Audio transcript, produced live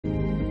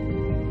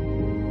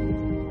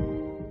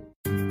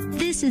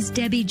This is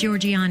Debbie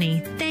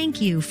Georgiani. Thank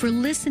you for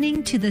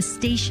listening to the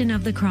Station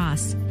of the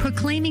Cross,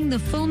 proclaiming the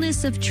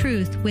fullness of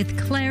truth with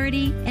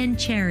clarity and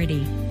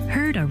charity.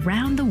 Heard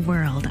around the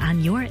world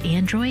on your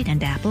Android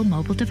and Apple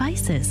mobile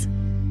devices.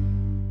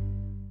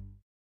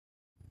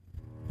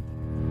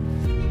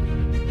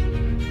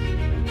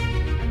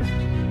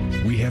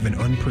 We have an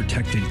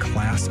unprotected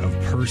class of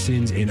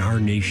persons in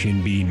our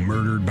nation being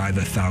murdered by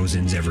the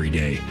thousands every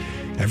day.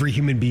 Every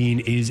human being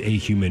is a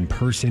human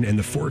person, and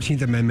the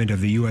 14th Amendment of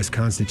the U.S.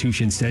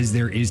 Constitution says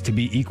there is to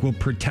be equal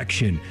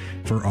protection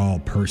for all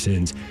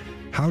persons.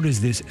 How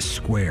does this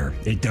square?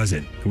 It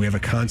doesn't. We have a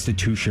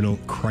constitutional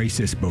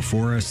crisis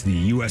before us. The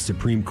U.S.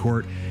 Supreme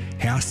Court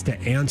has to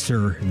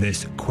answer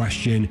this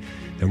question,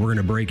 and we're going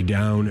to break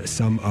down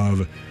some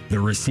of the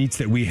receipts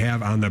that we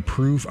have on the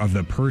proof of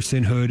the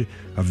personhood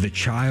of the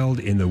child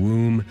in the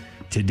womb.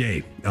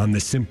 Today on The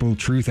Simple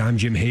Truth, I'm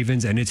Jim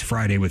Havens, and it's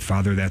Friday with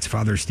Father. That's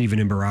Father Stephen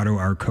Imbarrato,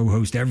 our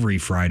co-host every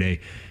Friday.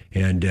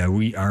 And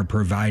we are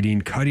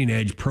providing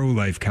cutting-edge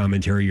pro-life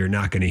commentary you're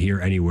not going to hear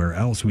anywhere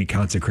else. We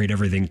consecrate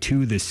everything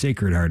to the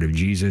Sacred Heart of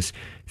Jesus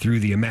through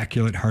the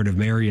Immaculate Heart of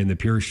Mary and the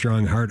pure,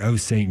 strong heart of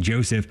St.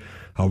 Joseph.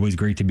 Always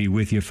great to be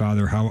with you,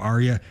 Father. How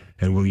are you?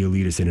 And will you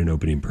lead us in an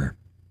opening prayer?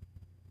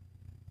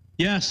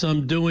 Yes,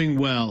 I'm doing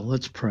well.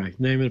 Let's pray.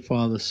 Name of the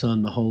Father,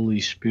 Son, the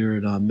Holy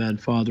Spirit. Amen.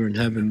 Father in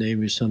heaven, name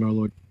of your Son, our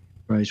Lord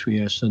Christ,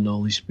 we ask the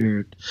Holy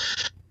Spirit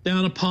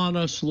down upon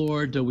us,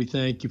 Lord. We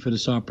thank you for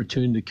this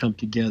opportunity to come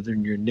together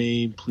in your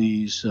name.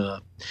 Please,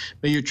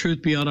 may your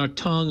truth be on our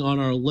tongue, on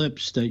our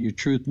lips, that your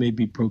truth may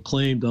be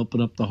proclaimed. Open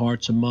up the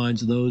hearts and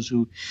minds of those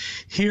who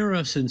hear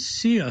us and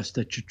see us,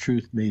 that your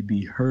truth may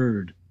be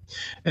heard.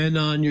 And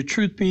on your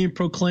truth being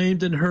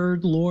proclaimed and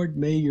heard, Lord,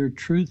 may your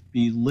truth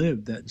be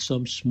lived, that in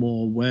some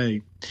small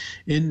way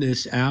in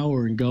this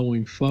hour and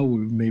going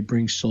forward we may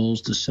bring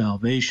souls to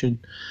salvation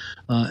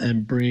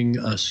and bring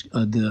us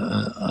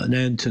an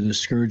end to the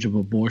scourge of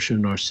abortion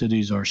in our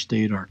cities, our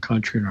state, our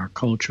country, and our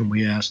culture. And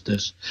we ask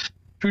this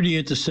through the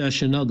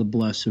intercession of the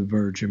Blessed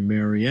Virgin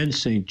Mary and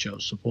St.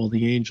 Joseph, all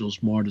the angels,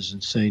 martyrs,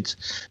 and saints.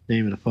 In the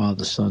name of the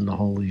Father, Son, the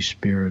Holy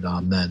Spirit.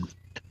 Amen.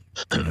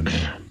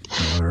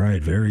 All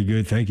right. Very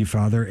good. Thank you,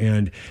 Father.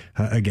 And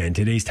again,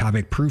 today's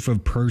topic, proof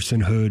of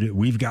personhood.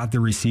 We've got the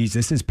receipts.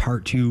 This is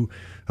part 2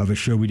 of a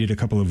show we did a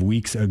couple of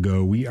weeks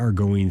ago. We are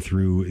going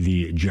through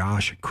the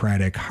Josh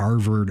Craddock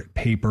Harvard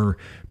paper,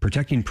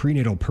 Protecting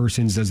Prenatal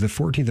Persons. Does the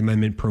 14th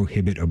Amendment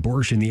prohibit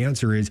abortion? The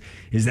answer is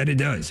that it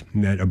does,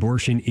 that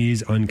abortion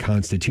is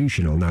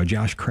unconstitutional. Now,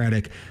 Josh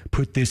Craddock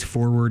put this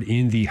forward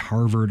in the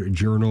Harvard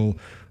Journal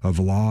of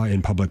Law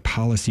and Public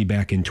Policy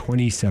back in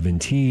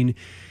 2017.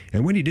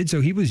 And when he did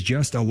so, he was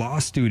just a law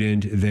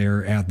student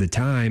there at the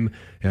time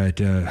at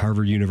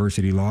Harvard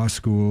University Law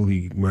School.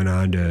 He went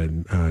on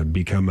to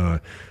become a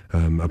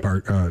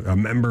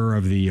member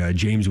of the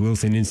James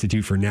Wilson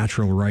Institute for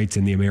Natural Rights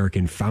and the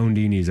American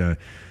Founding. He's a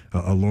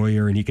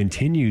lawyer, and he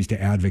continues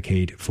to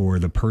advocate for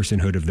the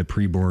personhood of the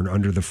preborn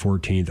under the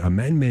 14th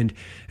Amendment.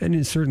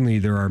 And certainly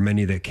there are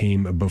many that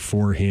came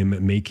before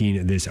him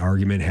making this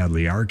argument.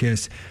 Hadley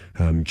Arcus,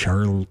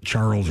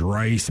 Charles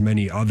Rice,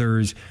 many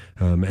others.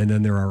 And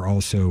then there are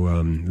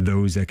also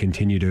those that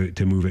continue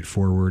to move it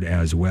forward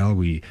as well.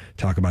 We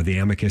talk about the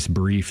amicus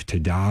brief to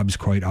Dobbs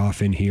quite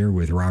often here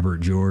with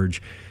Robert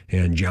George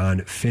and John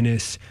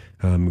Finnis.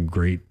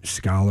 Great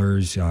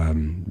scholars, I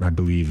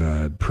believe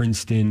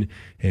Princeton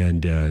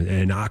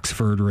and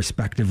Oxford,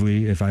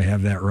 respectively, if I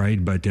have that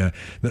right. But the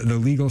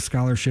legal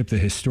scholarship, the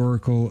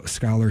historical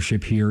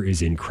scholarship here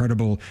is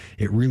incredible.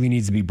 It really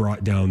needs to be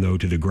brought down, though,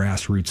 to the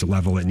grassroots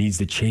level. It needs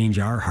to change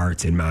our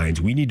hearts and minds.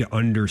 We need to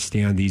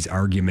understand these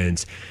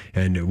arguments,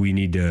 and we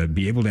need to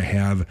be able to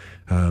have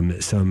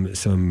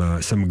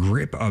some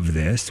grip of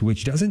this,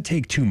 which doesn't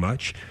take too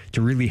much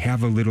to really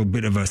have a little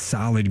bit of a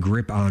solid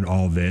grip on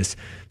all this,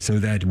 so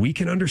that we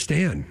can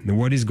understand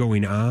what is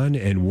going on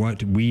and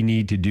what we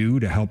need to do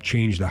to help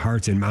change the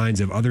hearts and minds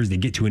of others to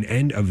get to an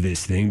end of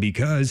this thing,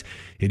 because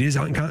it is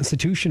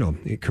unconstitutional.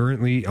 It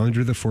currently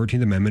under the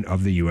 14th Amendment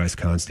of the U.S.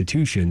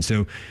 Constitution.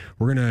 So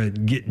we're going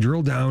to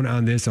drill down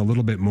on this a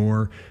little bit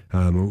more.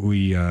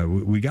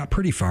 We got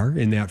pretty far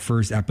in that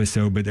first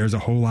episode, but there's a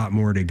whole lot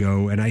more to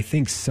go. And I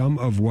think some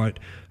of what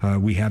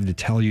we have to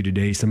tell you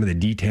today, some of the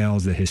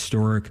details, the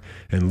historic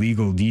and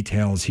legal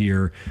details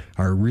here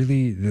are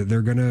really,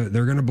 they're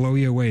gonna blow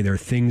you away. They're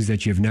things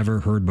that you've never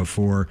heard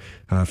before.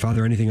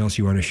 Father, anything else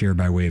you want to share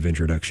by way of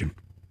introduction?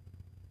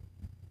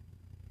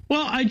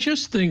 Well, I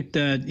just think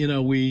that,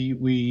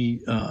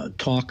 we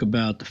talk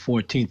about the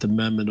 14th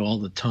Amendment all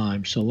the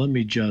time. So let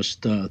me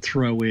just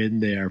throw in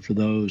there for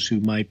those who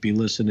might be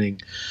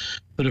listening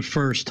for the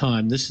first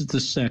time. This is the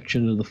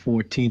section of the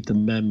 14th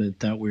Amendment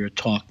that we are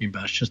talking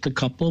about. It's just a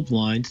couple of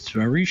lines. It's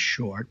very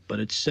short,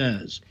 but it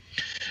says,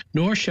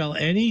 "Nor shall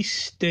any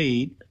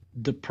state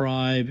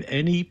deprive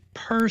any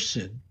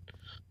person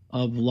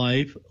of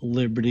life,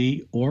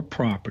 liberty, or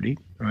property."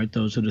 Right?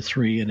 Those are the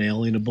 3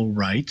 inalienable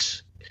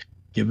rights.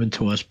 given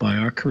to us by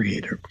our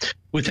Creator,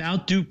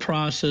 without due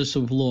process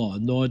of law,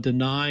 nor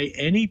deny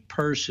any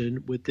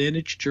person within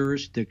its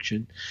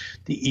jurisdiction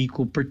the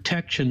equal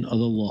protection of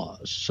the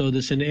laws. So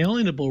this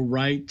inalienable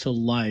right to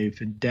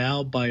life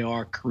endowed by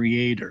our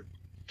Creator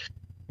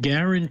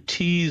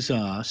guarantees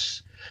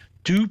us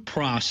due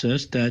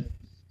process, that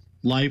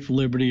life,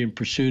 liberty, and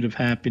pursuit of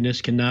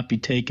happiness cannot be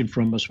taken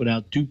from us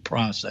without due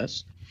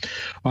process.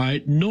 All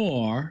right,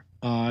 nor,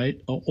 all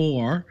right,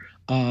 or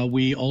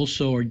we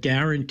also are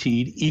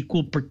guaranteed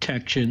equal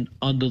protection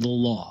under the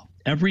law.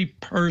 Every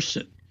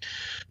person.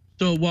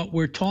 So what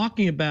we're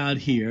talking about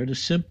here, the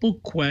simple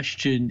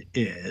question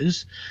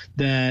is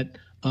that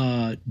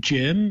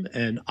Jim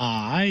and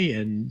I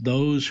and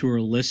those who are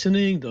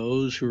listening,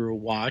 those who are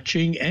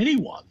watching,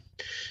 anyone,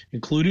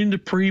 including the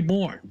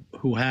preborn,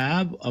 who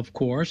have, of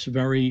course,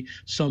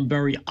 some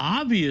very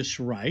obvious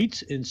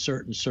rights in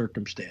certain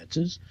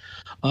circumstances,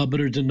 but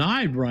are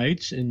denied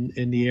rights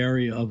in the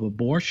area of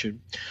abortion.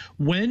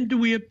 When do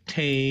we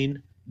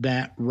obtain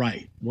that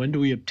right? When do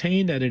we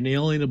obtain that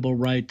inalienable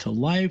right to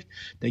life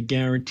that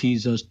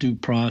guarantees us due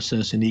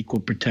process and equal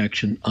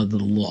protection under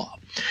the law?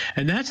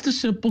 And that's the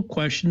simple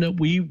question that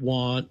we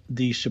want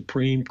the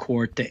Supreme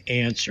Court to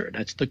answer.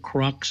 That's the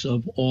crux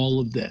of all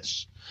of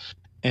this.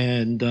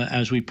 And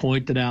as we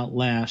pointed out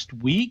last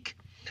week,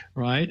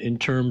 right, in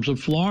terms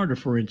of Florida,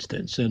 for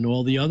instance, and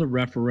all the other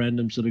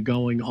referendums that are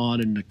going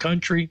on in the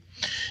country,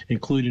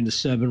 including the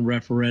 7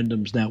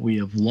 referendums that we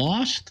have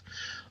lost,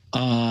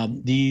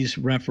 these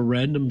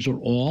referendums are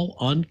all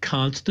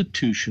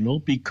unconstitutional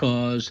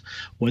because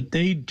what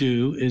they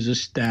do is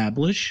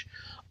establish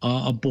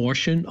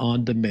abortion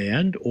on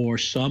demand, or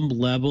some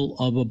level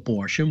of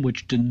abortion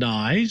which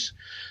denies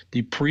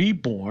the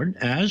preborn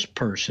as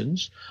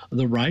persons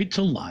the right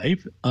to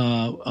life,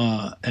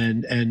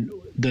 and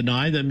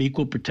deny them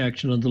equal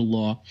protection under the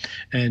law,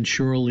 and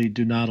surely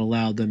do not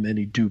allow them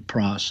any due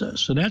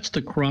process. So that's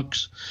the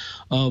crux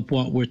of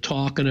what we're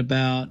talking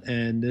about,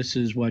 and this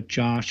is what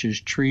Josh's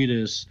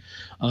treatise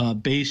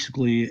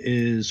basically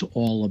is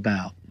all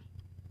about.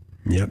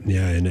 Yep.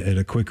 Yeah. And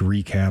a quick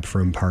recap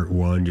from part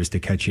 1, just to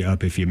catch you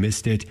up if you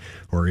missed it,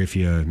 or if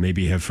you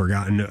maybe have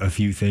forgotten a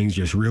few things,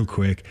 just real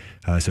quick.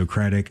 So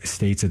Craddock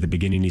states at the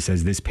beginning, he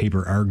says, this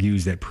paper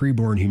argues that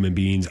preborn human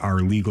beings are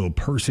legal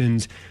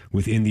persons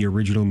within the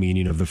original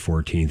meaning of the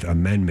 14th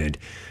Amendment.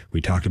 We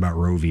talked about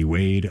Roe v.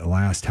 Wade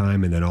last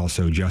time, and then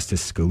also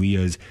Justice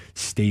Scalia's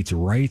states'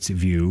 rights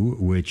view,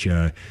 which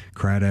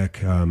Craddock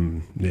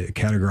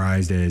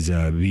categorized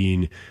as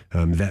being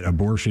that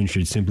abortion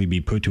should simply be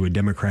put to a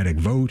Democratic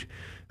vote.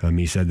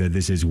 He said that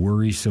this is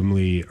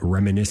worrisomely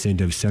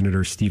reminiscent of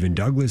Senator Stephen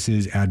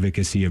Douglas's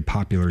advocacy of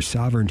popular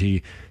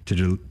sovereignty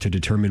to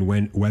determine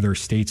whether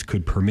states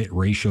could permit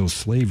racial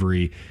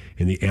slavery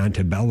in the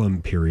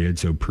antebellum period,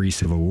 so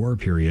pre-Civil War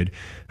period.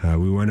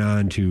 We went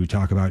on to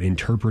talk about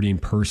interpreting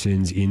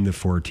persons in the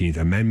 14th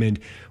Amendment.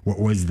 What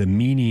was the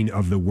meaning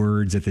of the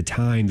words at the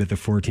time that the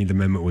 14th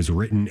Amendment was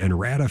written and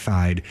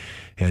ratified?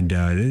 And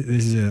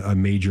this is a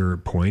major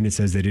point. It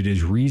says that it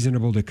is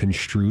reasonable to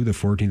construe the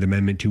 14th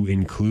Amendment to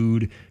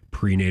include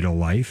prenatal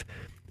life.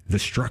 The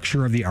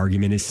structure of the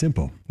argument is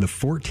simple. The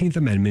 14th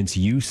Amendment's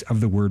use of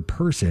the word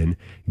person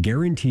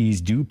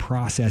guarantees due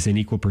process and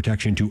equal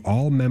protection to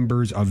all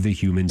members of the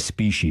human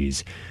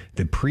species.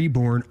 The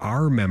preborn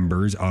are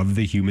members of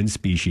the human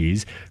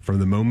species from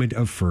the moment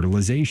of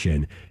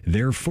fertilization.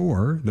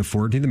 Therefore, the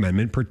 14th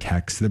Amendment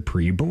protects the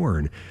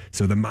preborn.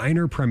 So the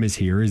minor premise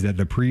here is that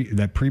that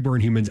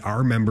preborn humans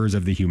are members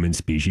of the human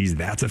species.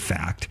 That's a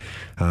fact.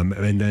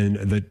 And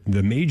then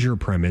the major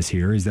premise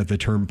here is that the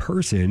term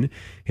person,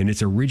 in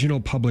its original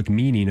public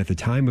meaning at the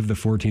time of the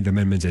 14th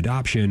Amendment's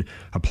adoption,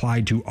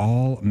 applied to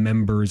all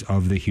members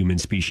of the human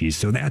species.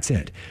 So that's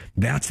it.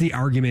 That's the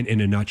argument in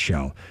a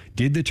nutshell.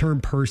 Did the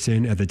term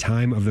person at the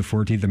time of the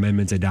 14th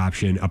Amendment's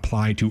adoption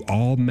apply to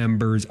all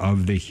members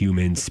of the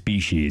human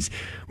species?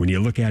 When you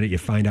look at it, you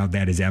find out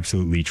that is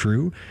absolutely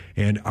true.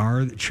 And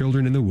are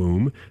children in the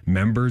womb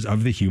members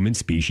of the human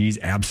species?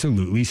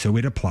 Absolutely. So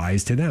it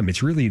applies to them.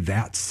 It's really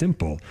that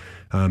simple.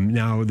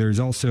 Now, there's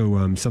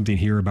also something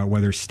here about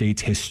whether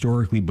states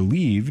historically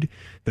believed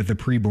that the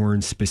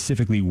preborn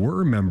specifically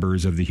were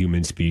members of the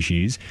human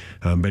species,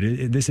 but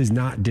this is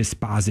not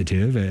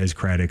dispositive, as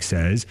Craddock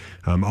says,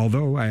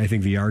 although I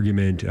think the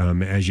argument,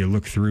 as you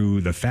look through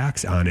the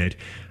facts on it,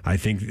 I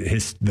think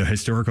the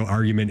historical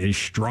argument is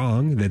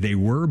strong that they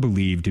were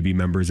believed to be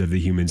members of the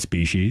human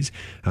species.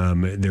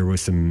 There was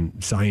some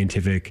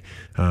scientific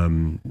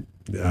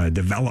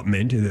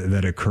development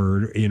that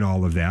occurred in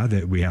all of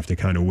that we have to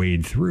kind of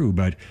wade through,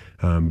 but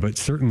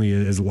certainly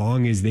as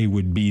long as they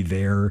would be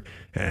there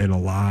and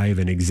alive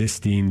and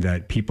existing,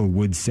 that people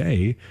would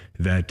say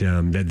that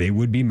they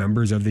would be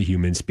members of the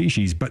human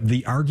species. But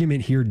the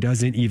argument here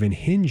doesn't even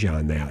hinge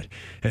on that,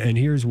 and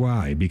here's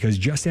why. Because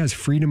just as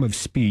freedom of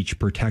speech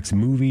protects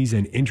movies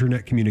and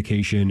internet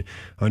communication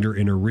under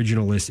an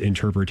originalist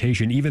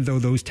interpretation, even though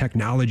those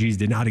technologies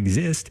did not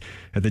exist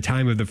at the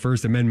time of the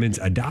First Amendment's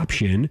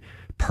adoption,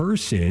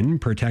 person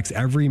protects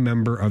every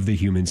member of the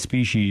human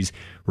species,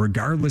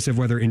 regardless of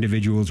whether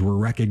individuals were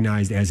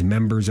recognized as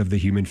members of the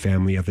human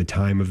family at the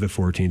time of the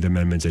 14th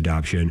Amendment's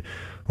adoption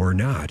or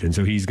not. And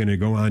so he's going to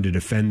go on to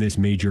defend this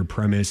major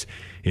premise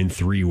in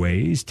three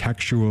ways: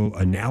 textual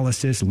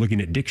analysis,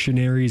 looking at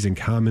dictionaries and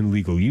common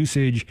legal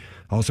usage,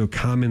 also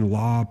common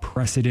law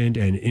precedent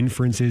and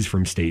inferences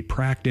from state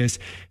practice,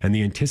 and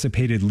the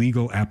anticipated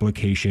legal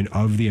application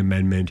of the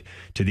amendment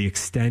to the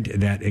extent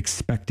that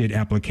expected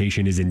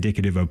application is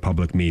indicative of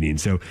public meaning.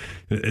 So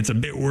it's a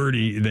bit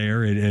wordy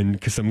there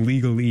and some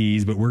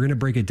legalese, but we're going to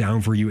break it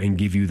down for you and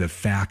give you the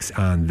facts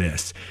on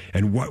this.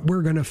 And what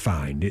we're going to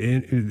find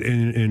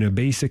in a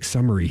basic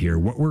summary here,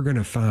 what we're going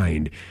to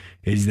find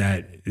is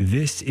that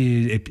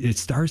it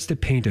starts to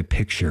paint a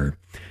picture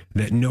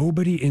that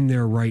nobody in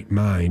their right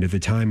mind at the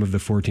time of the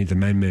 14th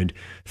Amendment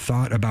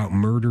thought about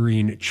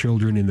murdering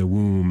children in the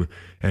womb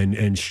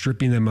and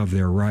stripping them of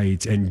their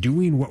rights and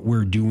doing what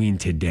we're doing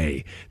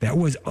today. That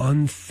was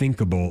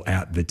unthinkable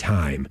at the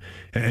time.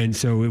 And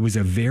so it was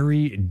a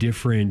very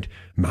different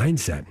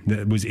mindset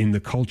that was in the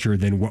culture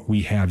than what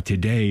we have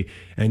today.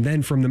 And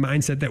then from the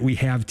mindset that we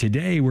have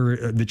today,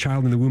 where the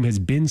child in the womb has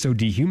been so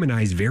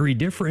dehumanized, very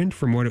different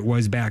from what it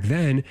was back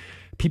then,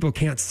 people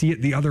can't see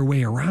it the other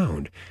way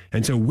around.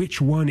 And so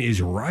which one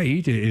is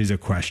right is a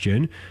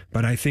question.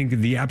 But I think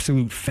the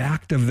absolute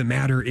fact of the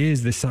matter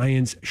is the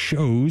science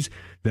shows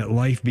that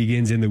life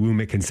begins in the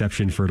womb at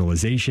conception,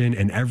 fertilization,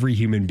 and every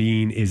human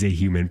being is a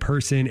human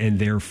person. And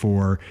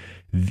therefore,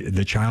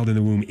 the child in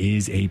the womb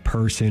is a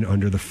person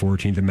under the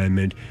 14th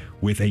Amendment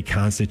with a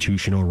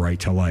constitutional right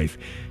to life.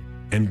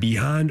 And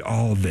beyond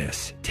all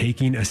this,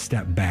 taking a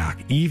step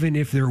back, even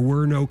if there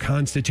were no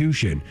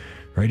Constitution,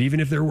 right? Even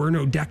if there were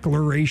no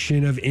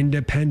Declaration of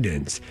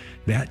Independence,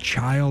 that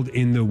child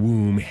in the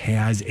womb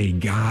has a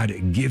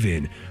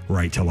God-given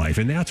right to life.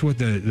 And that's what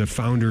the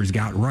founders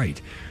got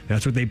right.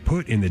 That's what they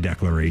put in the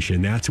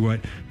Declaration. That's what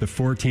the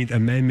 14th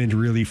Amendment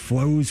really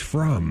flows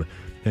from.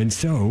 And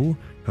so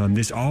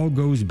this all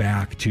goes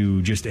back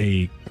to just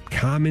a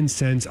common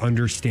sense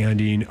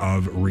understanding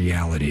of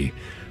reality.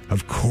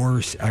 Of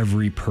course,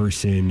 every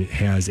person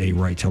has a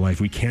right to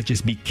life. We can't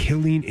just be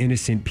killing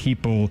innocent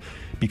people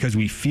because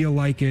we feel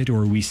like it,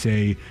 or we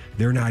say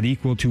they're not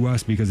equal to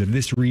us because of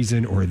this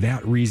reason or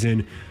that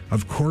reason.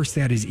 Of course,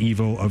 that is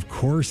evil. Of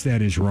course,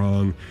 that is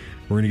wrong.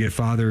 We're going to get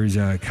Father's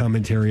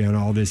commentary on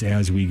all this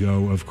as we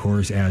go, of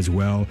course, as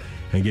well,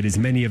 and get as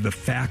many of the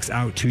facts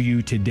out to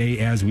you today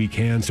as we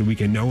can so we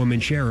can know them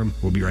and share them.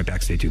 We'll be right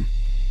back. Stay tuned.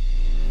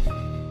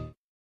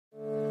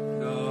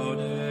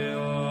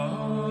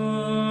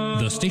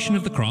 The Station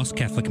of the Cross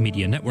Catholic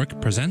Media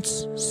Network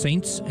presents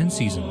Saints and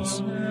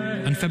Seasons.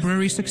 On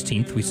February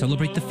 16th, we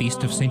celebrate the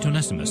feast of Saint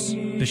Onesimus,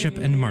 bishop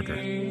and martyr.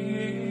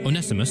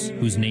 Onesimus,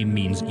 whose name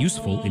means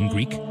useful in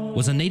Greek,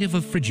 was a native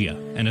of Phrygia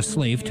and a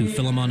slave to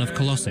Philemon of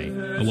Colossae,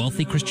 a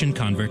wealthy Christian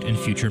convert and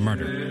future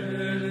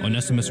martyr.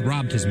 Onesimus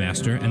robbed his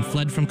master and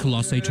fled from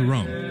Colossae to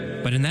Rome,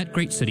 but in that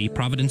great city,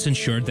 Providence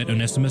ensured that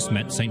Onesimus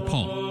met St.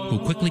 Paul, who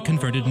quickly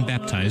converted and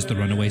baptized the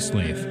runaway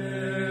slave.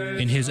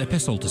 In his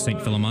epistle to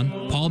St.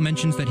 Philemon, Paul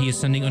mentions that he is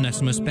sending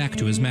Onesimus back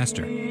to his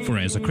master, for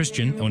as a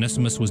Christian,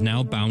 Onesimus was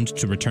now bound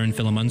to return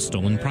Philemon's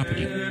stolen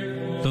property.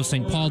 Though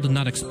St. Paul did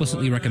not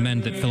explicitly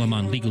recommend that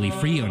Philemon legally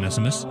free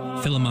Onesimus,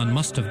 Philemon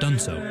must have done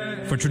so,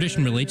 for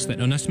tradition relates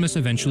that Onesimus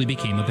eventually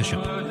became a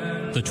bishop.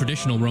 The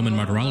traditional Roman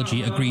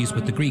martyrology agrees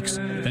with the Greeks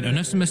that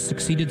Onesimus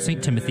succeeded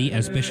St. Timothy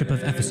as bishop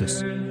of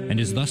Ephesus, and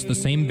is thus the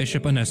same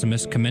bishop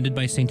Onesimus commended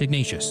by St.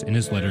 Ignatius in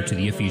his letter to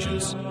the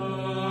Ephesians.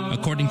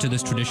 According to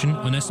this tradition,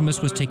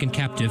 Onesimus was taken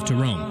captive to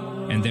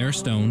Rome, and there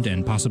stoned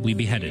and possibly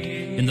beheaded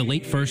in the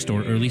late 1st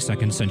or early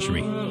 2nd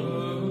century.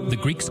 The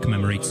Greeks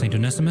commemorate St.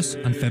 Onesimus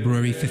on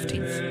February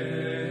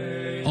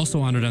 15th. Also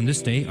honored on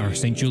this day are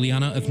St.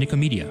 Juliana of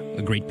Nicomedia,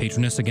 a great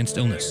patroness against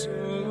illness,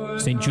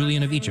 St.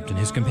 Julian of Egypt and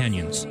his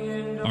companions,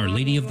 Our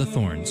Lady of the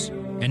Thorns,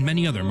 and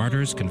many other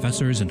martyrs,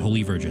 confessors, and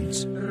holy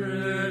virgins.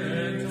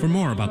 For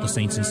more about the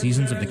saints and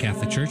seasons of the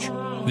Catholic Church,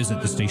 visit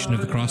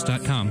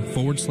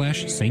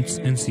thestationofthecross.com/saints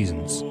and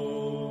seasons.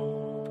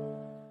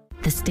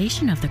 The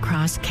Station of the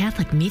Cross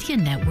Catholic Media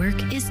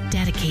Network is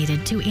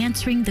dedicated to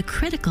answering the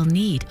critical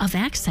need of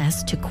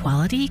access to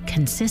quality,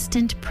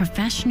 consistent,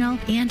 professional,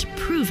 and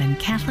proven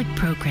Catholic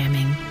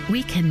programming.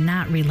 We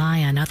cannot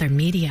rely on other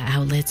media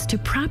outlets to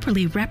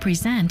properly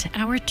represent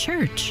our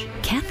church.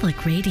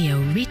 Catholic radio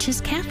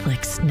reaches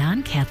Catholics,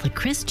 non-Catholic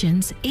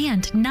Christians,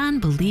 and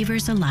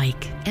non-believers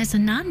alike. As a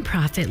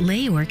nonprofit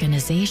lay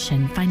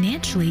organization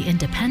financially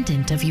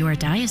independent of your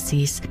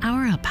diocese,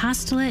 our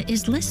apostolate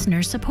is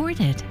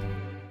listener-supported.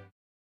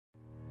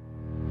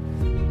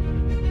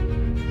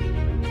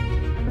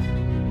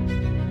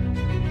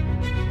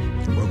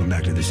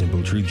 Back to the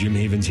Simple Truth. Jim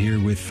Havens here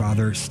with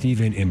Father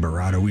Stephen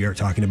Imbarrato. We are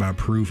talking about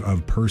proof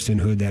of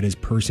personhood. That is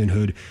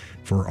personhood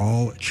for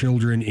all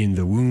children in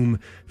the womb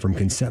from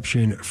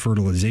conception,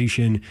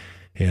 fertilization.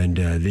 And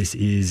this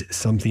is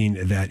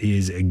something that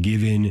is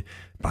given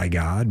by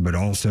God, but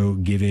also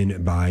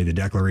given by the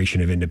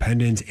Declaration of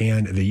Independence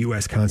and the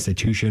U.S.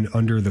 Constitution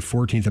under the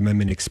 14th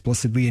Amendment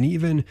explicitly, and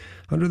even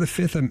under the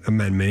 5th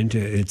Amendment,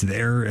 it's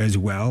there as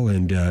well.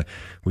 And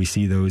we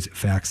see those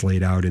facts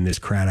laid out in this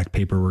Craddock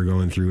paper we're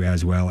going through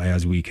as well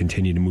as we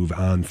continue to move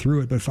on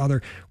through it. But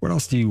Father, what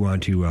else do you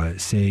want to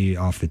say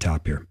off the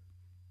top here?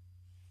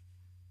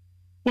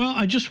 Well,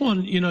 I just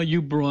want,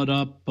 you brought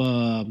up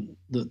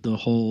the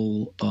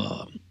whole,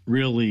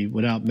 really,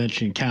 without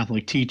mentioning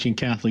Catholic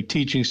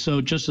teaching.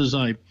 So just as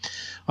I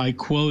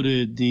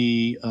quoted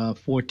the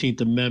 14th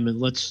Amendment,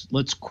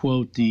 let's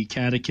quote the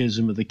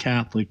Catechism of the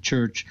Catholic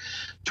Church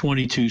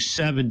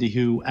 2270,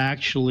 who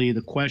actually,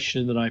 the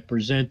question that I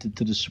presented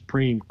to the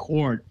Supreme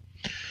Court,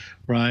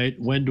 right?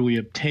 When do we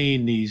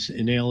obtain these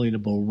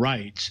inalienable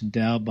rights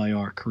endowed by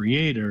our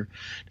Creator?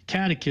 The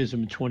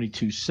Catechism in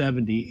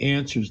 2270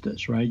 answers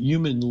this, right?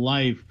 Human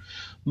life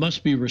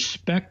must be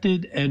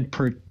respected and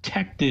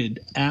protected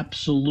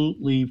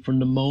absolutely from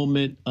the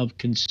moment of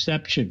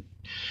conception.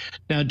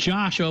 Now,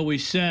 Josh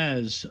always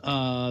says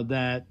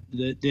that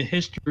the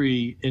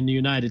history in the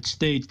United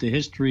States, the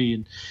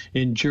history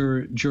in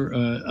juridical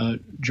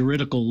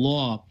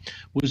law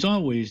was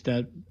always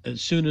that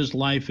as soon as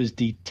life is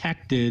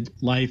detected,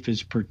 life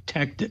is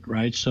protected,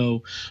 right?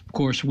 So, of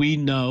course, we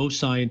know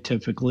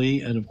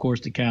scientifically, and of course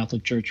the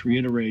Catholic Church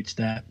reiterates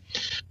that,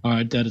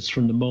 that it's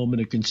from the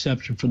moment of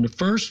conception, from the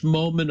first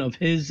moment of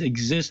his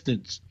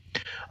existence.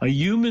 A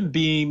human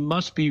being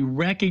must be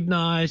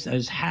recognized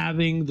as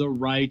having the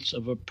rights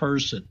of a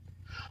person,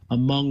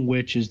 among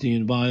which is the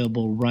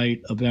inviolable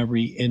right of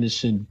every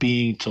innocent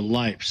being to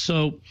life.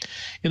 So,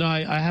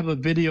 I have a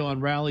video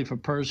on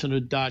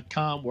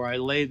rallyforpersonhood.com where I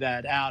lay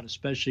that out,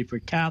 especially for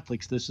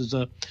Catholics. This is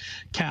a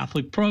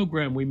Catholic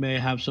program. We may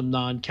have some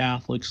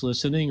non-Catholics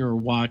listening or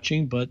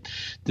watching, but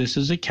this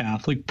is a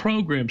Catholic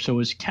program. So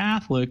as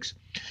Catholics,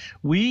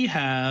 we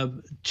have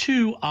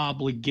two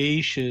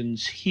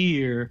obligations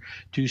here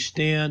to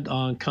stand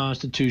on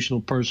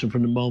constitutional person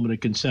from the moment of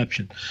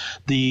conception.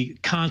 The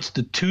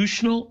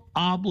constitutional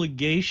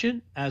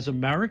obligation as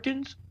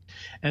Americans,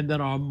 and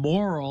then our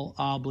moral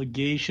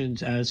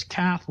obligations as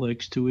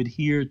Catholics to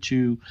adhere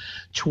to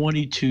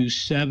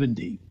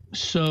 2270.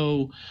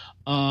 So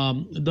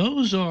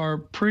those are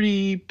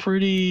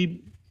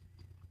pretty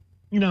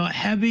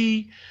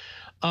heavy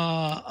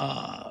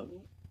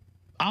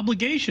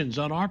obligations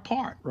on our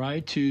part,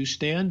 right, to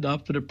stand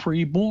up for the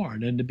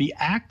preborn and to be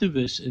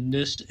activists in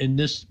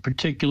this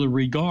particular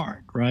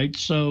regard, right?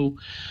 So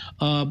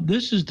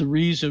this is the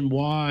reason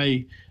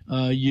why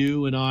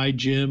you and I,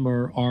 Jim,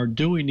 are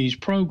doing these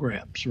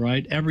programs,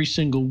 right? Every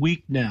single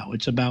week now,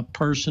 it's about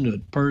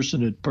personhood.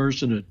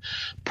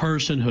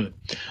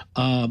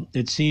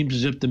 It seems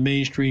as if the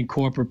mainstream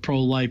corporate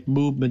pro-life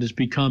movement has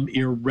become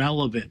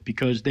irrelevant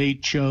because they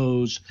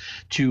chose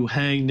to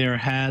hang their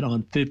hat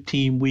on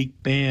 15-week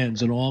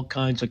bans and all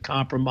kinds of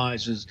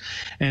compromises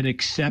and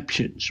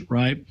exceptions,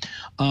 right?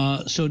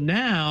 So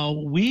now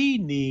we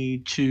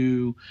need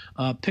to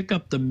pick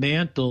up the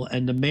mantle,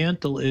 and the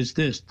mantle is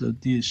this: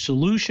 the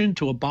solution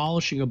to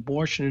abolishing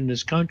abortion in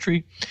this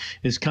country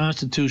is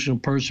constitutional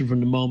person from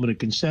the moment of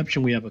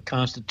conception. We have a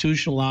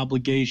constitutional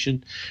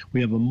obligation. We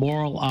have a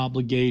moral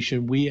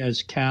obligation. We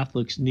as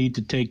Catholics need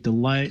to take the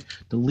lead,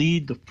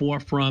 the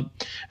forefront,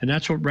 and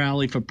that's what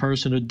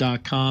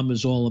rallyforpersonhood.com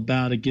is all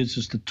about. It gives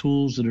us the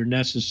tools that are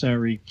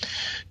necessary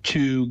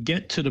to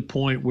get to the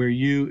point where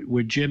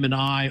Jim and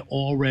I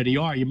already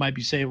are. You might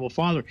be saying, well,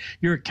 Father,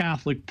 you're a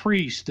Catholic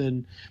priest,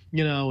 and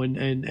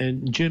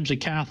and Jim's a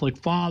Catholic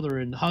father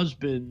and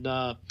husband.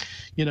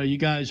 You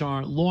guys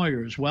aren't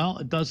lawyers. Well,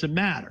 it doesn't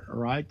matter, all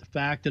right? The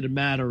fact of the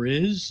matter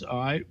is, all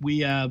right, we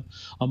have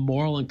a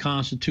moral and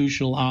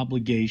constitutional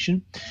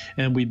obligation,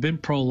 and we've been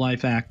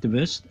pro-life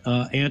activists,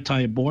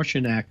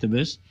 anti-abortion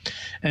activists,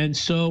 and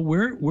so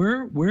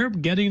we're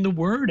getting the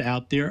word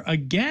out there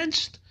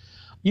against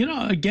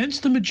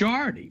the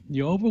majority.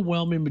 The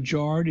overwhelming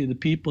majority of the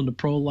people in the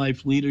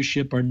pro-life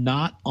leadership are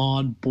not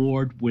on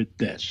board with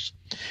this.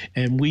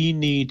 And we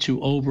need to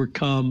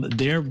overcome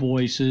their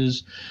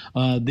voices,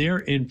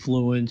 their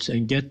influence,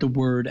 and get the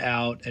word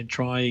out and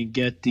try and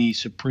get the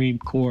Supreme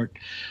Court,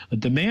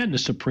 demand the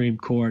Supreme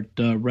Court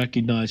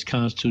recognize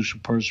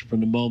constitutional person from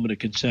the moment of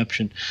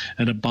conception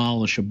and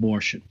abolish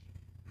abortion.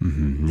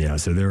 Mm-hmm. Yeah,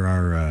 so there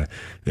are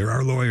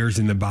lawyers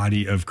in the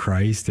body of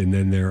Christ, and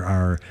then there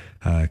are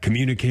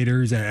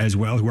communicators as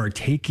well who are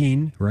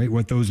taking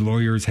what those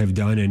lawyers have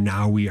done, and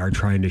now we are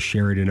trying to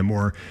share it in a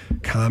more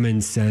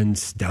common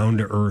sense, down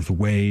to earth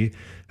way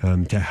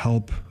to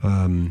help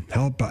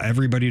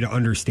everybody to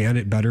understand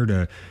it better,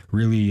 to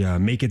really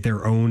make it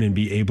their own and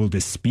be able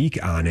to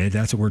speak on it.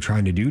 That's what we're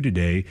trying to do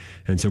today.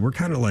 And so we're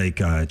kind of like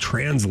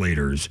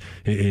translators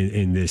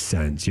in this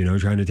sense,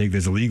 trying to take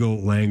this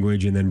legal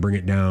language and then bring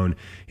it down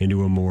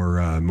into a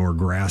more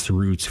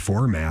grassroots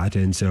format.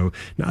 And so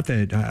not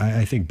that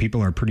I think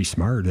people are pretty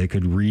smart. They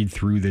could read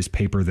through this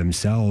paper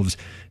themselves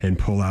and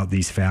pull out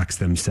these facts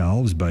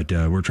themselves. But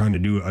we're trying to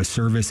do a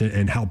service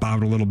and help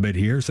out a little bit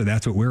here. So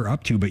that's what we're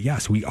up to. But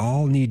yes, we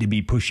all need to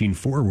be pushing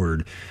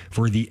forward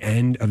for the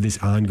end of this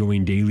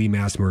ongoing daily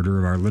mass murder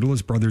of our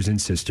littlest brothers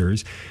and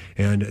sisters.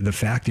 And the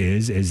fact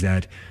is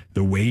that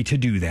the way to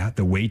do that,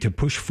 the way to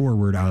push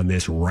forward on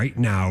this right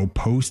now,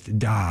 post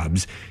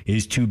Dobbs,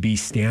 is to be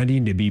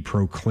standing, to be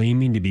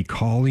proclaiming, to be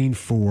calling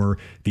for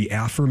the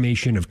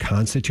affirmation of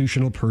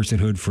constitutional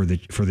personhood for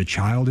the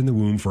child in the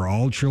womb, for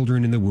all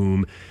children in the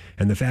womb.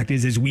 And the fact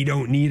is we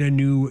don't need a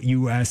new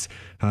U.S.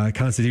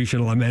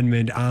 Constitutional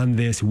amendment on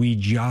this. We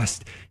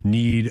just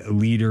need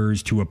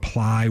leaders to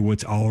apply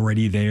what's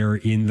already there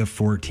in the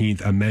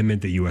 14th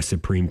Amendment, the U.S.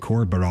 Supreme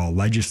Court, but all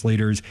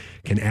legislators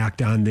can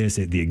act on this.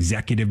 The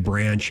executive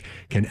branch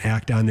can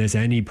act on this.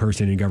 Any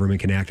person in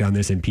government can act on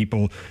this, and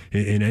people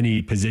in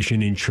any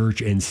position in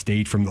church and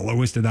state, from the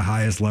lowest to the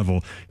highest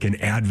level, can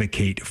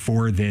advocate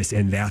for this.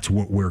 And that's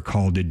what we're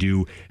called to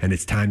do. And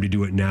it's time to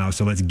do it now.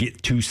 So let's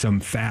get to some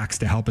facts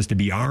to help us to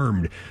be armed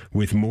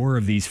with more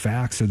of these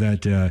facts, so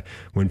that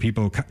when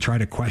people try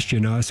to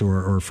question us,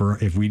 or for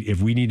if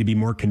we need to be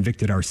more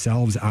convicted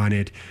ourselves on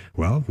it,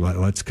 well,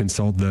 let's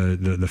consult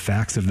the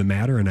facts of the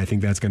matter. And I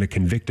think that's going to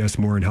convict us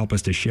more and help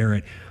us to share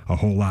it a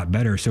whole lot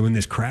better. So in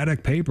this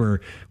Craddock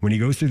paper, when he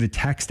goes through the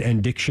text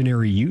and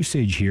dictionary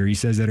usage here, he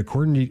says that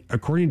according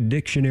to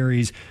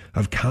dictionaries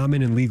of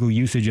common and legal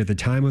usage at the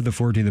time of the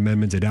 14th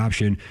Amendment's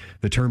adoption,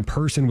 the term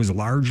person was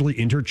largely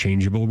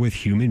interchangeable with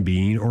human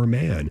being or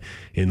man.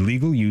 In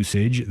legal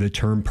usage, the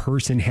term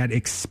person had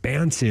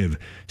expansive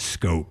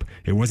scope.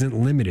 It wasn't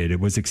limited. It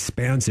was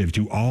expansive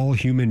to all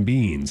human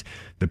beings.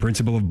 The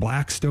principle of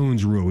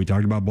Blackstone's rule, we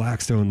talked about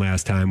Blackstone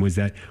last time, was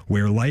that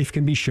where life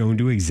can be shown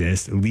to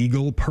exist,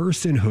 legal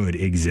personhood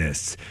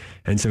exists.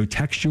 And so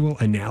textual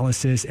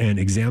analysis and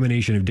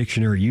examination of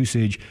dictionary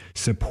usage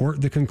support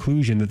the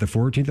conclusion that the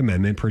 14th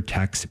Amendment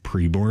protects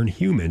preborn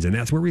humans. And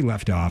that's where we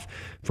left off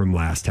from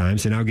last time.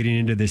 So now getting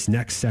into this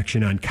next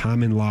section on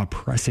common law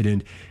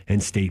precedent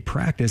and state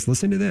practice,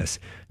 listen to this.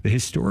 The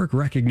historic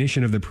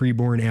recognition of the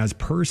preborn as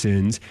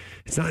persons,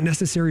 it's not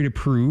necessary to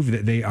prove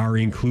that they are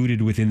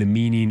included within the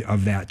meaning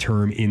of that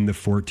term in the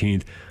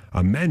 14th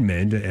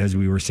Amendment, as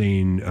we were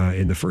saying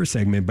in the first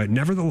segment, but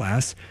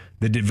nevertheless,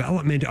 the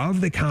development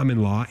of the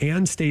common law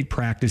and state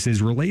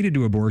practices related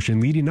to abortion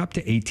leading up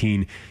to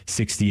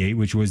 1868,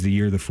 which was the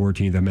year the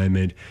 14th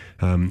Amendment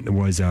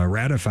was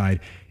ratified,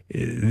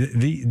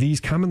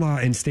 these common law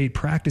and state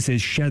practices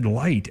shed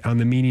light on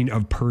the meaning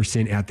of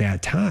person at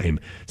that time.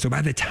 So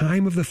by the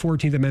time of the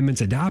 14th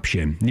Amendment's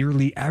adoption,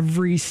 nearly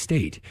every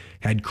state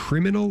had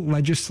criminal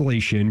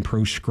legislation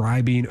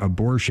proscribing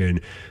abortion,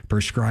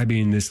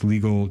 prescribing this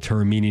legal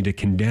term meaning to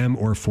condemn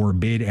or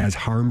forbid as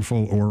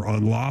harmful or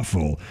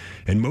unlawful.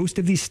 And most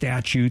of these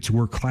statutes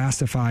were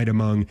classified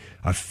among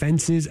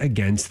offenses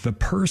against the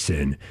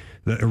person.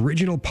 The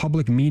original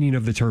public meaning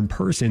of the term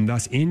person,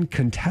 thus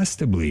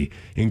incontestably,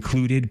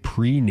 included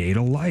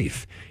prenatal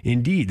life.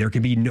 Indeed, there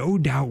can be no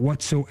doubt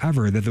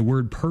whatsoever that the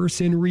word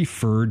person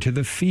referred to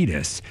the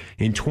fetus.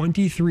 In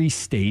 23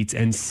 states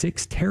and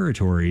 6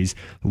 territories,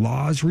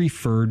 laws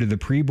referred to the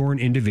preborn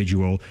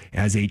individual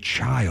as a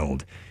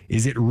child.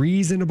 Is it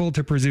reasonable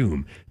to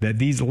presume that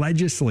these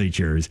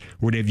legislatures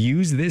would have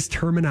used this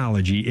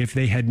terminology if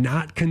they had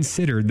not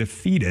considered the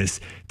fetus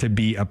to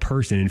be a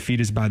person? And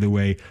fetus, by the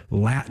way,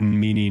 Latin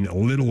meaning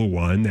little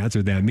one. That's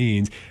what that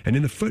means. And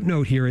in the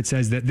footnote here, it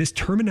says that this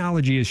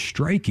terminology is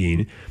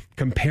striking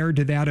compared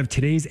to that of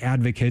today's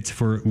advocates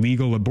for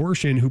legal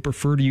abortion, who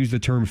prefer to use the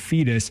term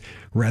fetus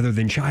rather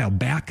than child.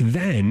 Back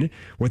then,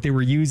 what they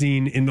were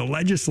using in the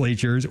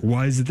legislatures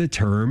was the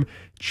term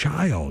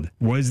child,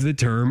 was the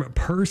term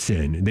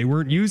person. They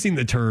weren't using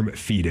the term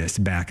fetus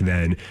back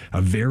then,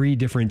 a very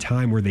different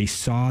time where they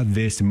saw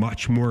this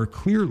much more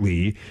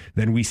clearly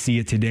than we see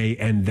it today.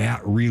 And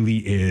that really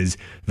is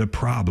the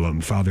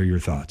problem. Father, your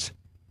thoughts?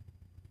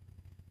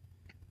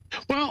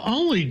 Well,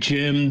 only,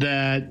 Jim,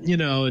 that,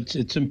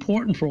 it's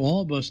important for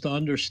all of us to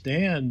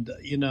understand,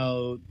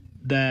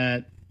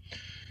 that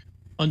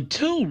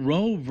until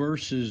Roe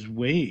versus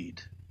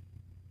Wade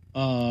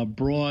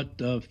brought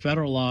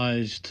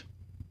federalized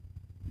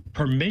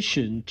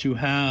permission to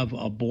have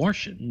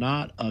abortion,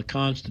 not a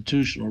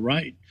constitutional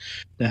right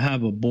to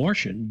have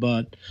abortion,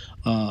 but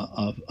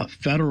a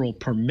federal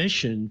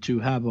permission to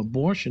have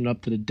abortion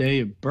up to the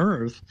day of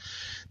birth,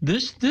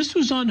 this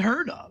was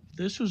unheard of.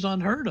 This was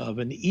unheard of.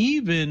 And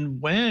even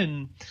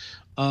when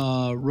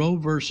Roe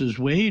versus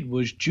Wade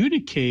was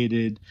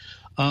adjudicated,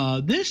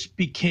 this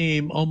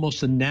became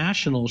almost a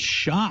national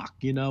shock.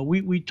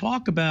 We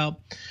talk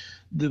about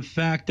the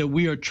fact that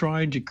we are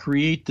trying to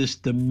create this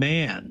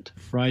demand,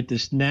 right?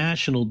 This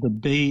national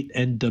debate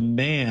and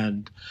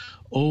demand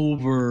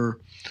over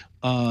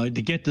to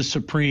get the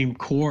Supreme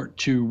Court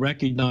to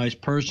recognize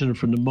personhood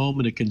from the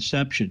moment of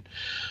conception.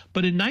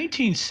 But in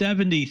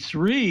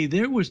 1973,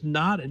 there was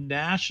not a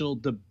national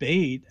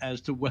debate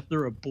as to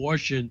whether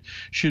abortion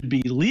should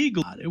be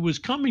legal. It was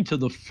coming to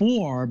the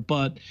fore,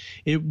 but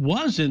it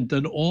wasn't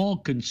an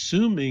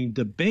all-consuming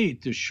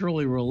debate. There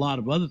surely were a lot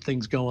of other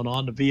things going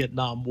on, the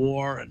Vietnam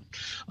War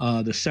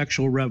and the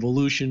sexual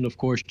revolution. Of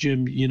course,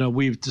 Jim,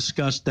 we've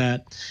discussed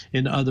that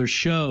in other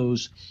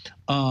shows.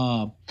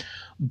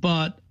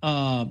 But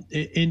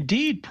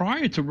indeed,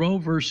 prior to Roe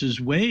versus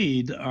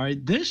Wade, all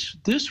right,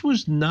 this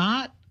was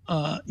not,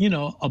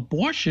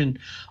 abortion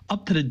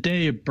up to the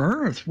day of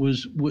birth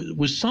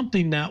was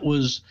something that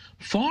was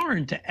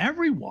foreign to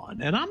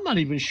everyone. And I'm not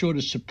even sure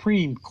the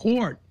Supreme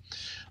Court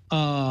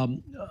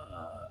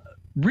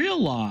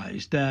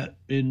realized that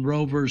in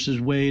Roe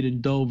versus Wade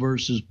and Doe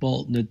versus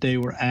Bolton that they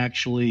were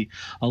actually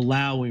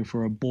allowing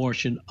for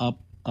abortion up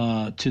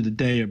to the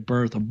day of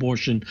birth,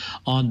 abortion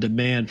on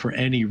demand for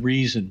any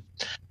reason.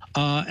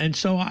 And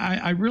so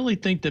I really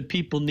think that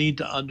people need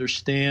to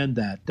understand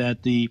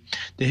that the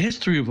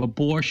history of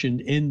abortion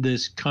in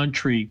this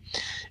country,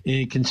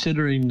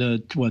 considering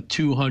the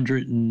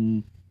 200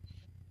 and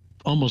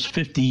almost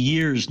 50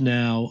 years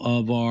now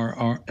of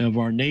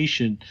our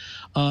nation,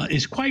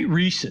 is quite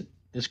recent.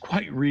 It's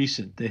quite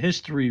recent. The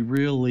history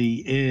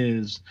really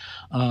is,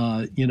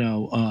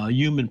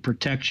 human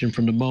protection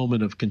from the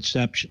moment of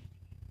conception.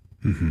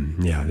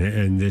 Mm-hmm. Yeah,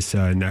 and this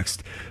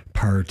next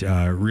part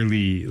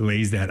really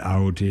lays that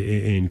out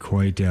in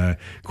quite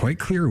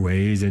clear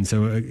ways. And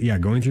so,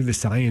 going through the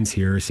science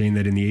here, saying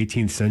that in the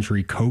 18th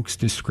century, Koch's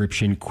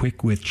description,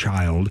 quick with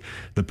child,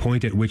 the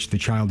point at which the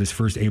child is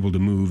first able to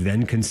move,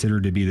 then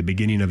considered to be the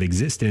beginning of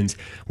existence,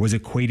 was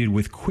equated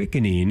with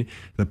quickening,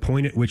 the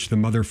point at which the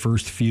mother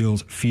first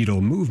feels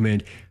fetal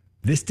movement.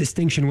 This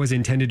distinction was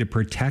intended to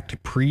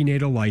protect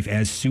prenatal life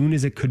as soon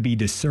as it could be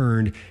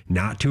discerned,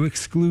 not to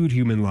exclude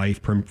human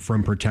life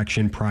from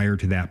protection prior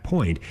to that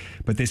point.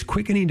 But this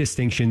quickening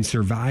distinction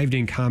survived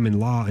in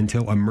common law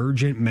until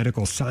emergent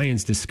medical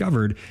science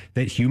discovered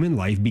that human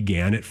life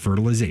began at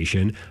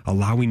fertilization,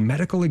 allowing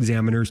medical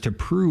examiners to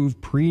prove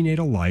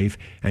prenatal life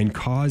and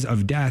cause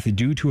of death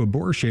due to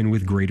abortion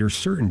with greater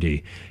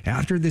certainty.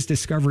 After this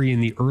discovery in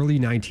the early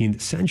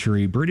 19th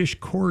century, British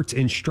courts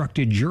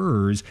instructed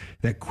jurors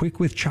that quick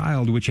with child,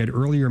 which had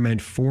earlier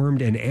meant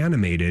formed and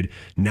animated,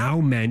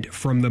 now meant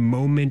from the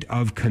moment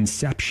of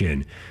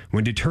conception.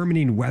 When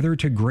determining whether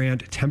to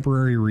grant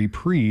temporary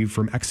reprieve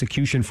from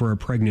execution for a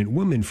pregnant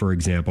woman, for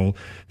example,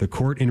 the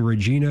court in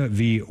Regina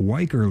v.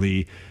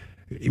 Wycherley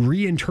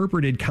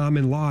reinterpreted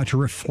common law to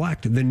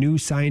reflect the new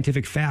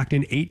scientific fact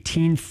in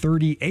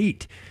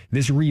 1838.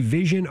 This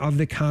revision of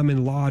the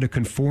common law to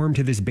conform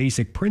to this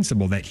basic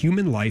principle that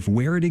human life,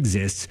 where it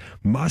exists,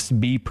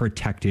 must be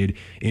protected,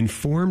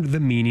 informed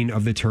the meaning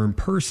of the term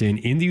person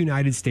in the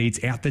United States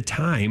at the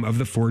time of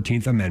the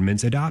 14th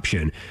Amendment's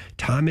adoption.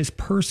 Thomas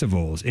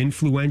Percival's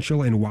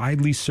influential and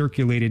widely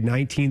circulated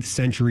 19th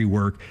century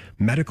work,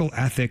 Medical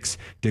Ethics,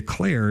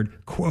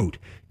 declared, quote,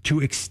 "To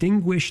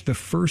extinguish the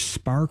first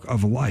spark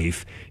of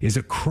life is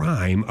a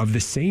crime of the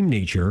same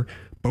nature,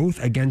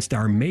 both against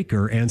our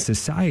Maker and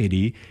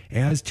society,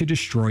 as to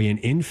destroy an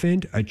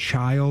infant, a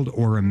child,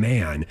 or a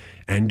man."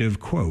 End of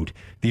quote.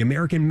 The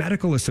American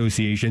Medical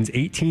Association's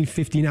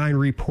 1859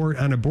 report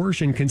on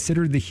abortion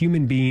considered the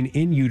human being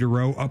in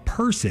utero a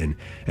person,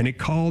 and it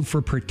called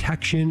for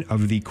protection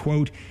of the,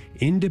 quote,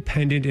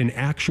 "independent and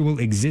actual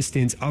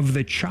existence of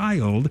the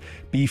child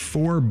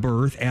before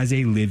birth as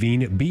a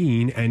living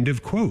being," end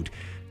of quote.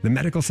 The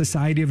Medical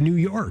Society of New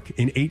York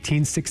in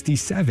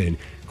 1867,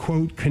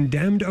 quote,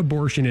 "condemned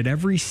abortion at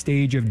every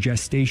stage of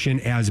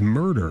gestation as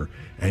murder,"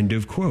 end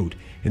of quote.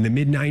 In the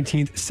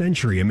mid-19th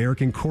century,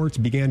 American courts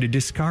began to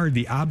discard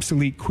the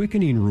obsolete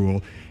quickening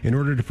rule in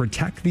order to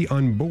protect the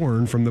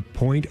unborn from the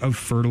point of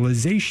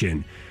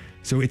fertilization.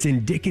 So it's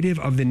indicative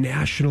of the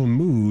national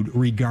mood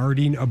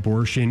regarding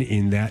abortion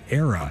in that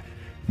era.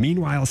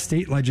 Meanwhile,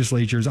 state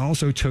legislatures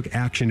also took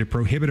action to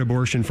prohibit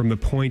abortion from the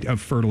point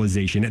of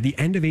fertilization. At the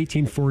end of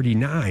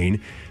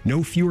 1849,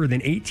 no fewer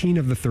than 18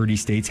 of the 30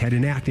 states had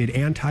enacted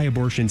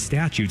anti-abortion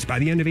statutes. By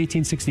the end of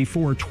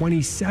 1864,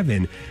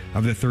 27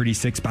 of the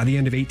 36. By the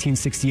end of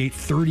 1868,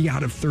 30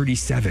 out of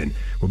 37.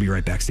 We'll be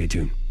right back. Stay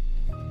tuned.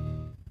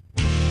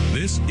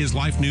 This is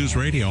Life News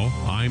Radio.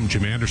 I'm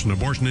Jim Anderson.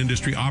 Abortion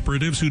industry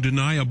operatives who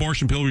deny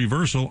abortion pill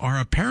reversal are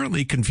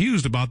apparently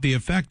confused about the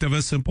effect of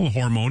a simple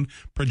hormone,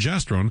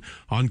 progesterone,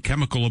 on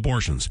chemical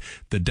abortions.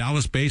 The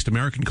Dallas-based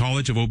American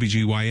College of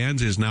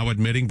OBGYNs is now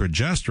admitting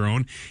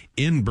progesterone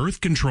in birth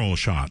control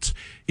shots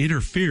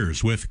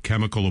interferes with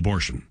chemical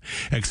abortion.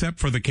 Except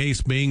for the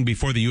case being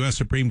before the U.S.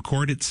 Supreme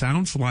Court, it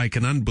sounds like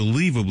an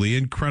unbelievably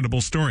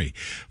incredible story.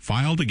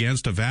 Filed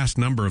against a vast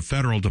number of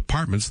federal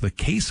departments, the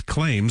case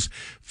claims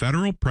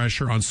federal pressure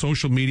on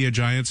social media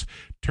giants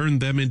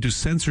turned them into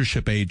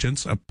censorship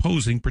agents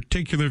opposing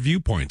particular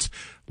viewpoints,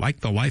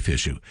 like the life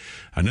issue.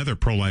 Another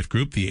pro-life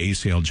group, the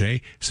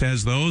ACLJ,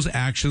 says those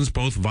actions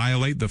both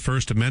violate the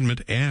First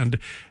Amendment and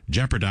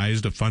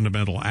jeopardize a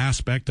fundamental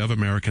aspect of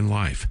American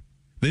life.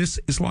 This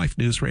is Life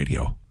News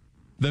Radio.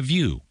 The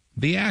view,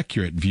 the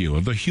accurate view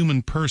of the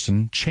human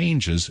person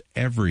changes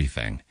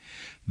everything.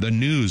 The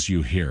news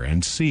you hear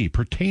and see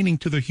pertaining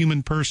to the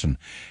human person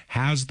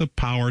has the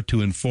power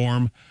to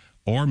inform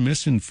or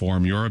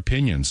misinform your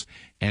opinions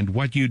and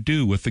what you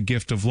do with the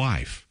gift of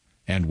life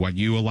and what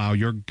you allow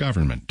your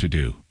government to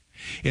do.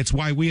 It's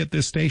why we at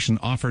this station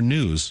offer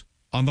news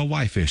on the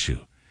life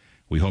issue.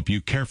 We hope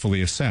you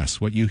carefully assess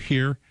what you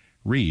hear,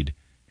 read,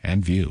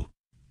 and view.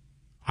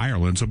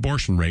 Ireland's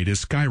abortion rate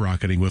is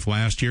skyrocketing, with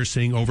last year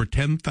seeing over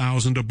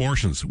 10,000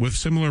 abortions. With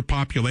similar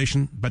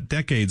population but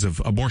decades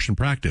of abortion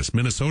practice,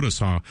 Minnesota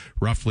saw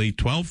roughly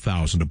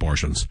 12,000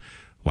 abortions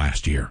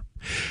last year.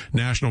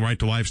 National Right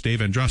to Life's Dave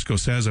Andrusko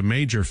says a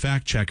major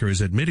fact checker is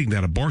admitting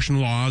that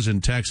abortion laws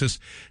in Texas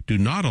do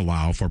not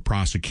allow for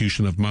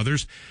prosecution of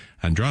mothers.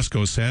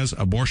 Andrusko says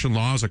abortion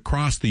laws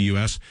across the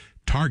U.S.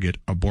 target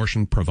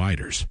abortion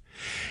providers.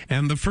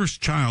 And the first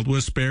child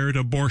was spared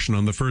abortion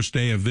on the first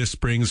day of this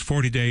spring's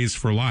 40 Days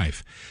for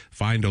Life.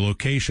 Find a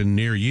location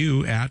near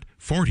you at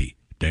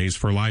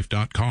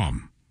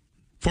 40daysforlife.com.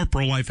 For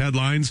pro-life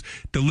headlines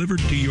delivered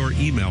to your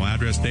email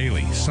address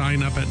daily,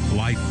 sign up at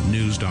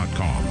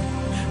lifenews.com.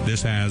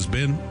 This has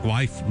been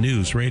Life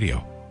News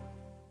Radio.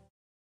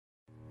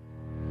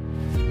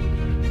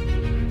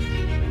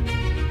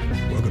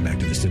 Welcome back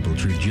to The Simple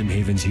Truth. Jim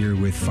Havens here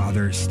with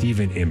Father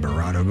Stephen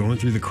Imbarrato, going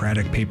through the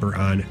Craddock paper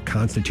on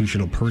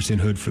constitutional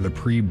personhood for the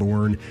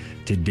preborn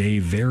today.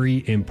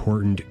 Very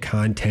important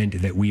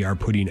content that we are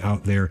putting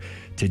out there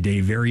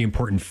today. Very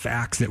important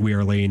facts that we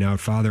are laying out.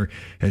 Father,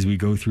 as we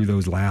go through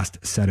those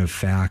last set of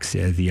facts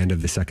at the end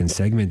of the second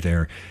segment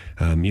there,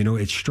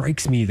 it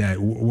strikes me that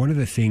one of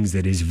the things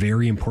that is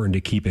very important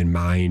to keep in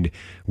mind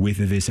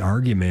with this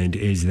argument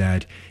is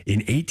that in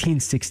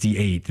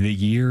 1868, the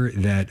year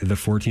that the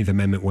 14th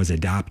Amendment was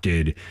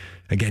adopted,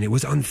 again, it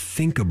was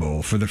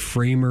unthinkable for the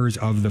framers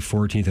of the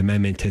 14th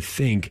Amendment to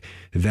think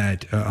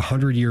that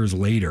 100 years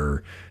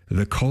later,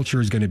 the culture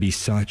is going to be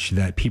such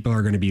that people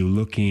are going to be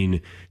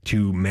looking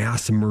to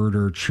mass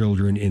murder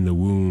children in the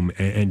womb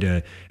and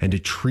to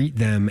treat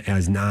them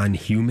as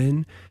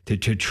non-human, to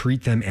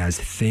treat them as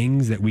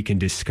things that we can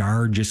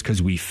discard just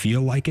because we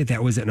feel like it.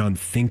 That was an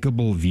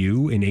unthinkable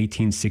view in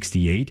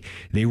 1868.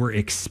 They were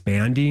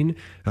expanding,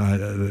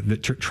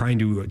 trying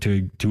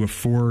to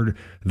afford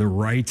the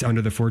rights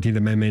under the 14th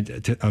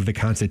Amendment of the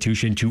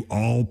Constitution to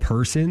all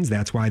persons.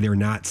 That's why they're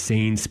not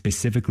saying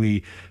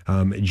specifically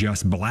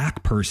just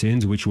black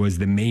persons, which was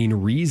the main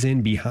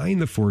reason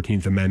behind the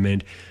 14th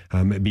Amendment,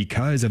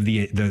 because of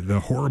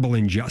the horrible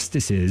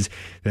injustices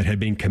that had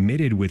been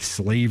committed with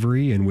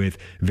slavery and with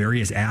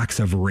various acts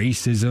of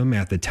racism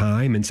at the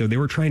time. And so they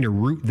were trying to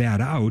root that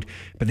out,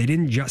 but they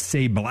didn't just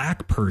say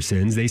black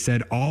persons, they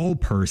said all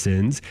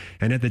persons.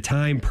 And at the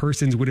time,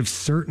 persons would have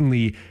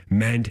certainly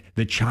meant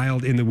the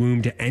child in the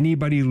womb to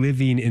anybody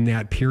living in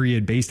that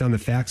period, based on the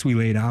facts we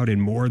laid out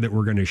and more that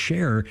we're going to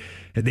share.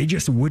 They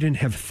just wouldn't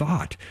have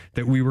thought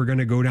that we were going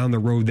to go down the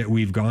road that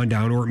we've gone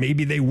down, or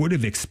maybe they would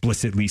have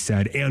explicitly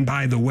said, and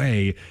by the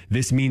way,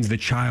 this means the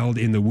child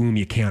in the womb,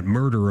 you can't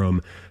murder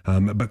them.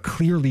 But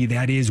clearly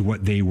that is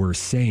what they were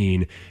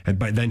saying.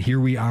 But then here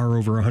we are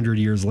over 100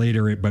 years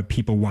later, but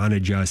people want to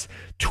just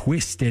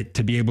twist it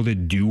to be able to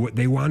do what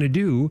they want to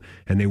do,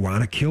 and they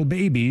want to kill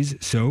babies.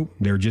 So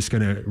they're just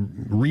going to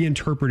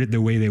reinterpret it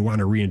the way they want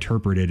to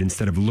reinterpret it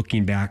instead of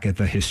looking back at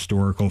the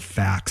historical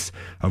facts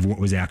of what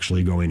was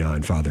actually going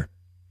on, Father.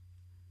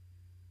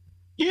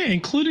 Yeah,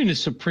 including the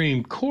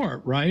Supreme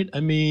Court, right? I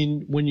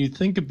mean, when you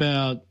think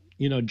about,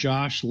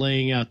 Josh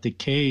laying out the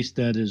case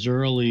that as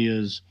early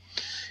as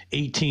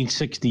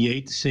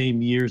 1868, the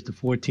same year as the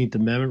 14th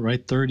Amendment,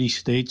 right? 30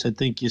 states, I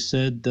think you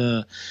said,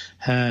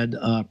 had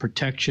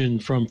protection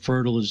from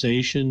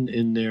fertilization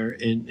in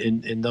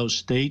those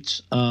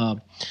states.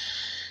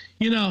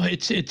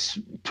 It's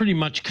pretty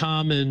much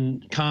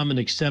common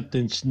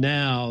acceptance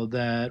now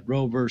that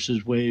Roe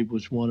versus Wade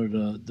was one of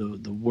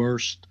the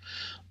worst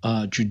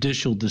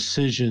judicial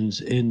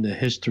decisions in the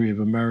history of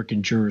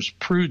American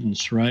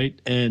jurisprudence, right?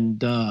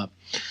 And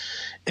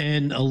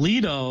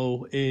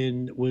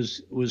Alito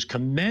was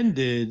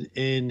commended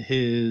in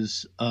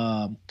his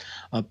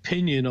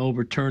opinion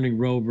overturning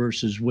Roe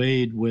versus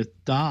Wade with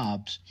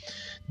Dobbs,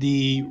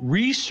 the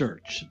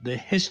research, the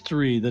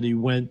history that he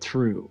went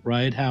through,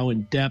 right? How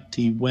in depth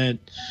he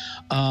went,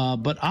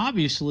 but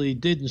obviously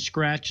didn't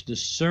scratch the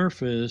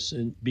surface.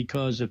 And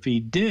because if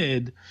he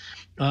did,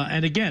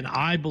 and again,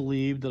 I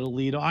believe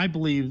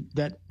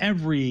that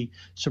every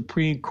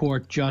Supreme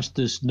Court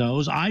justice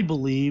knows. I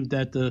believe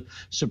that the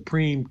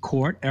Supreme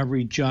Court,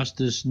 every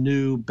justice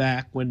knew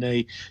back when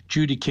they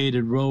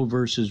adjudicated Roe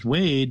versus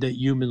Wade that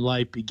human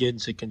life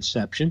begins at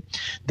conception.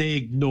 They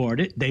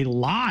ignored it. They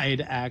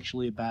lied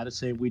actually about it,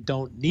 saying we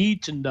don't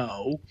need to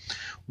know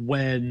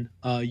when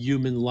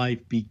human life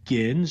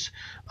begins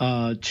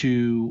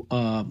to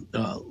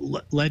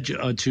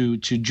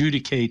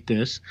adjudicate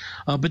this.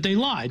 But they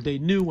lied. They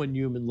knew when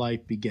human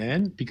life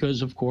began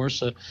because, of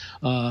course, a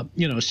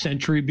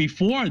century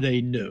before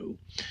they knew,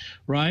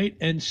 right?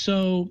 And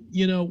so,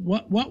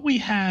 what we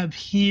have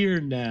here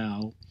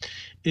now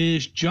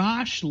is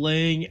Josh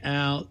laying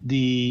out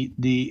the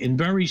in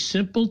very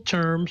simple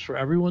terms for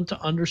everyone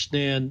to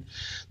understand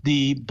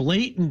the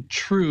blatant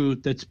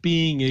truth that's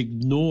being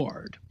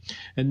ignored.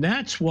 And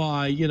that's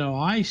why,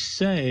 I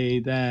say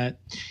that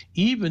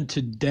even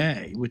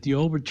today, with the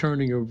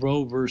overturning of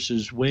Roe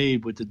versus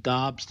Wade, with the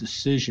Dobbs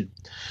decision,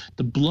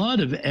 the blood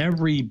of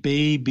every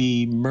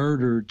baby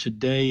murdered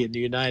today in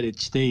the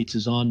United States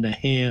is on the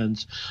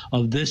hands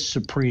of this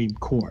Supreme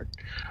Court,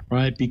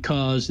 right?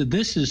 Because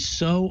this is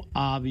so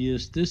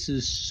obvious. This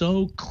is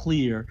so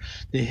clear.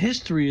 The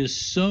history is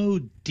so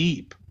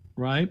deep,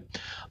 right?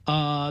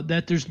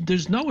 That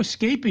there's no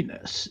escaping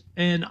this.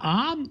 And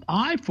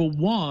I for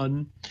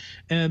one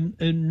am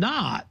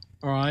not,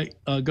 all right,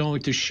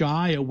 going to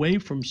shy away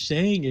from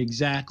saying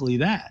exactly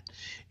that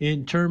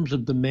in terms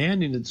of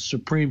demanding that the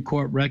Supreme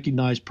Court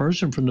recognize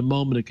person from the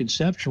moment of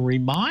conception,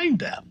 remind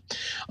them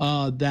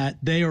that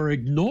they are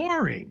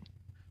ignoring,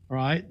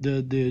 right,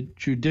 the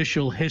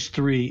judicial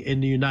history in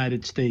the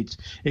United States,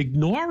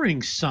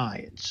 ignoring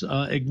science,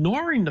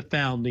 ignoring the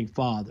founding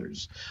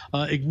fathers,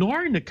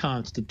 ignoring the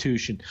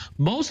Constitution.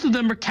 Most of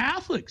them are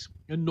Catholics,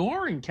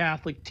 ignoring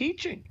Catholic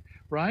teaching,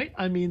 right?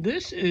 I mean,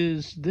 this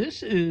is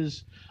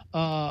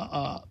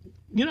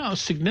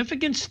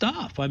significant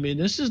stuff. I mean,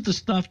 this is the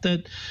stuff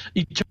that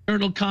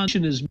eternal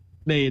conscience is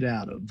made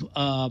out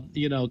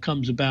of,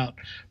 comes about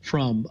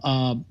from.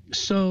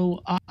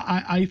 So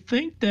I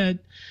think that,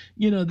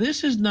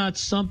 this is not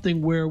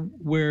something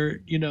where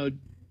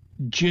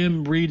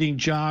Jim reading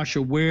Josh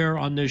or where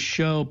on this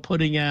show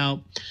putting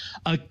out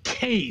a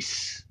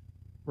case,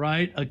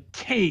 right? A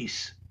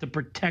case to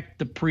protect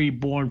the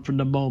preborn from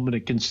the moment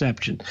of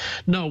conception.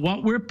 No,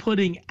 what we're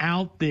putting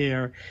out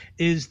there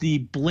is the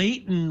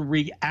blatant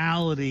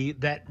reality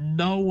that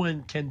no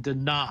one can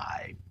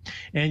deny.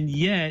 And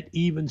yet,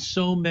 even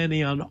so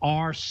many on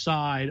our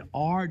side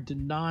are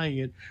denying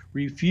it,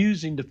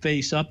 refusing to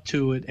face up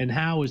to it. And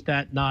how is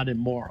that not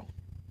immoral?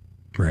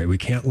 Right. We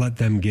can't let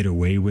them get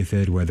away with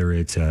it, whether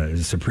it's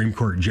a Supreme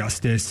Court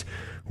justice,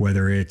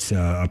 whether it's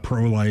a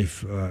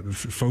pro-life,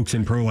 folks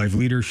in pro-life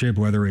leadership,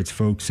 whether it's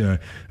folks,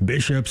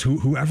 bishops,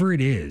 whoever it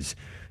is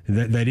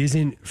that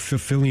isn't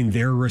fulfilling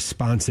their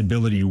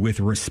responsibility with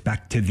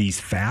respect to these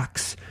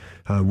facts.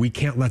 We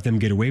can't let them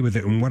get away with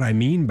it. And what I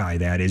mean by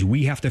that is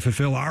we have to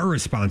fulfill our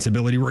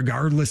responsibility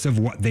regardless of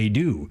what they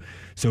do.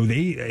 So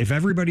if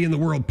everybody in the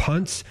world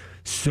punts,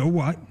 so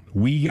what?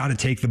 We got to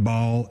take the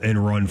ball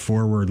and run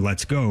forward.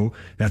 Let's go.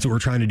 That's what we're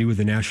trying to do with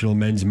the National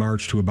Men's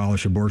March to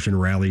Abolish Abortion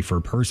Rally for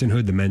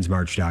Personhood,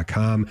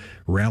 themensmarch.com,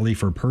 Rally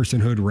for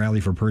Personhood,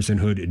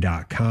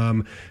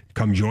 rallyforpersonhood.com.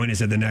 Come join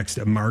us at the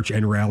next march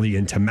and rally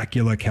in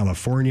Temecula,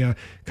 California,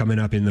 coming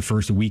up in the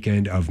first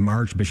weekend of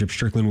March. Bishop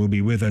Strickland will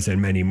be with us,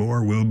 and many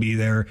more will be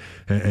there,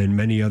 and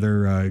many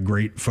other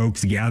great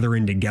folks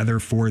gathering together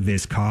for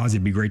this cause.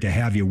 It'd be great to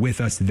have you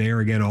with us there.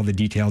 Again, all the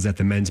details at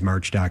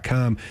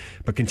themensmarch.com.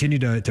 But continue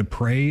to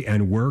pray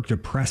and work to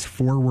press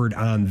forward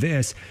on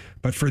this.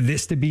 But for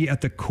this to be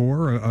at the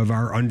core of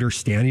our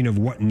understanding of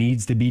what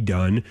needs to be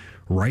done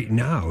right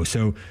now.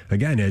 So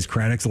again, as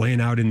Craddock's laying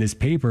out in this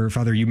paper,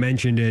 Father, you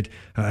mentioned it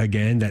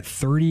again, that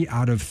 30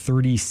 out of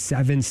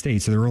 37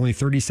 states, so there were only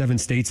 37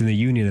 states in the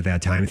Union at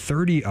that time,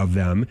 30 of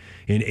them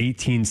in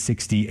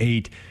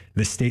 1868,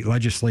 the state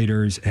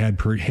legislators had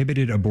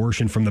prohibited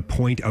abortion from the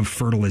point of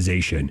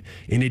fertilization,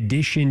 in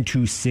addition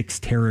to 6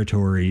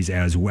 territories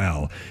as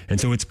well. And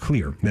so it's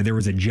clear that there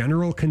was a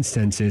general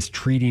consensus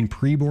treating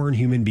preborn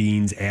human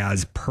beings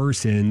as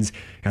persons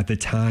at the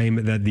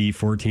time that the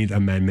 14th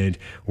Amendment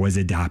was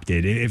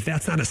adopted. If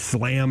that's not a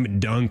slam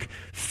dunk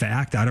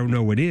fact, I don't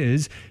know what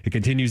is. It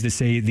continues to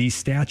say these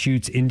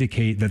statutes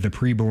indicate that the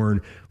preborn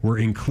were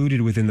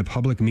included within the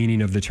public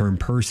meaning of the term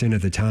person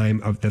at the time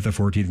that the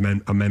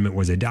 14th Amendment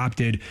was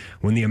adopted.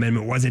 When the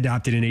amendment was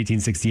adopted in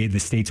 1868, the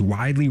states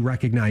widely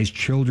recognized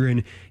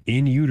children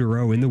in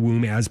utero, in the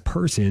womb, as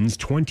persons.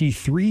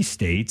 23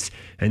 states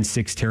and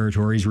 6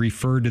 territories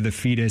referred to the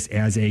fetus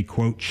as a,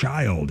 quote,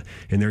 child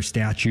in their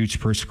statutes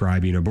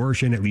prescribing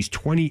abortion. At least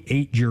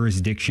 28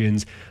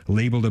 jurisdictions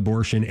labeled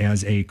abortion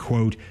as a,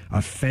 quote,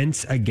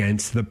 offense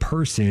against the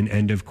person,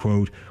 end of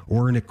quote,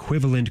 or an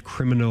equivalent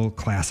criminal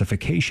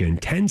classification.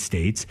 10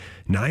 states,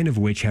 9 of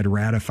which had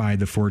ratified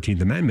the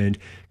 14th Amendment,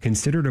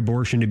 considered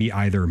abortion to be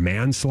either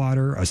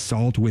manslaughter,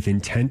 assault with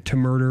intent to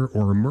murder,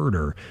 or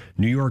murder.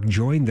 New York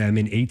joined them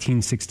in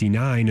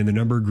 1869, and the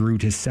number grew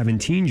to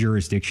 17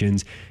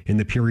 jurisdictions in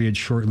the period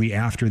shortly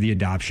after the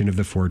adoption of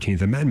the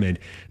 14th Amendment.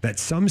 That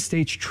some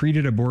states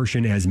treated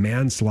abortion as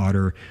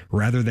manslaughter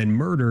rather than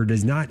murder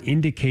does not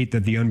indicate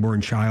that the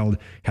unborn child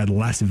had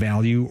less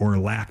value or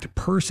lacked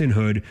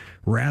personhood.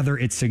 Rather,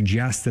 it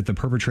suggests that the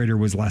perpetrator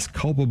was less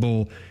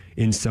culpable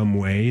in some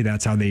way.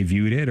 That's how they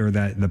viewed it, or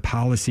that the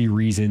policy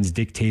reasons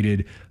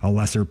dictated a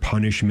lesser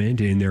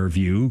punishment in their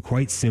view.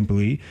 Quite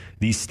simply,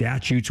 these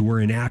statutes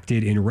were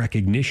enacted in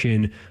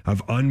recognition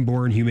of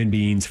unborn human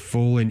beings'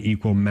 full and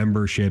equal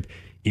membership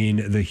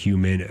in the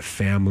human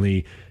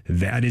family.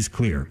 That is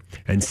clear.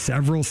 And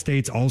several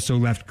states also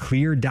left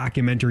clear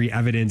documentary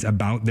evidence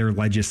about their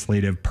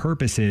legislative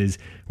purposes,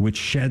 which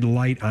shed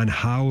light on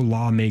how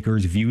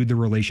lawmakers viewed the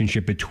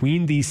relationship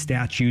between these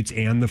statutes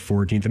and the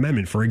 14th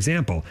Amendment. For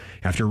example,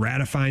 after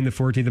ratifying the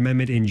 14th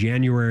Amendment in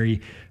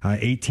January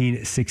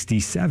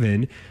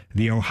 1867,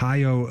 the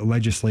Ohio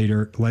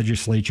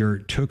legislature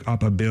took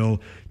up a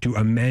bill to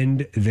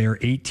amend their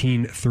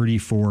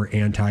 1834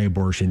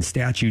 anti-abortion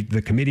statute.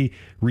 The committee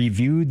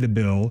reviewed the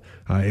bill.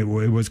 It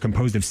was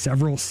composed of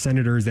several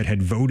senators that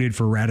had voted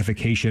for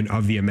ratification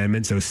of the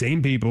amendment, so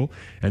same people,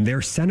 and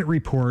their Senate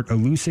report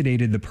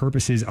elucidated the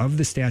purposes of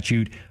the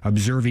statute,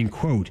 observing,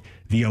 quote,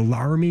 the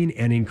alarming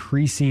and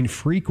increasing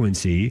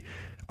frequency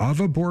of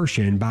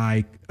abortion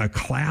by a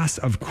class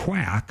of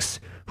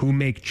quacks who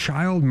make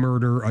child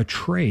murder a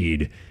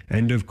trade,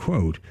 end of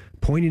quote,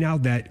 pointing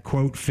out that,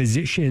 quote,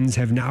 physicians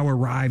have now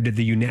arrived at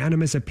the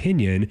unanimous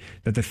opinion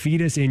that the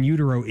fetus in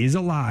utero is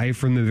alive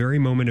from the very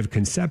moment of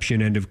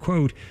conception, end of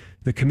quote.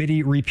 The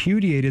committee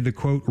repudiated the,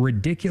 quote,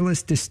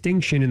 ridiculous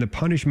distinction in the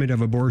punishment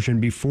of abortion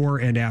before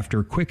and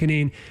after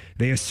quickening.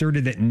 They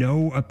asserted that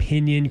no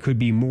opinion could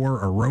be more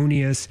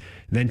erroneous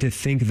than to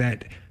think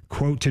that,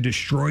 quote, to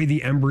destroy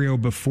the embryo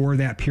before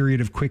that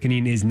period of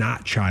quickening is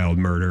not child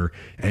murder,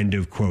 end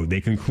of quote. They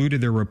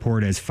concluded their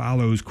report as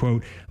follows,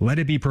 quote, let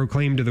it be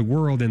proclaimed to the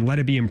world and let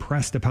it be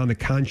impressed upon the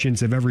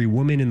conscience of every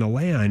woman in the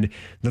land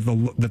that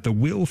the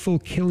willful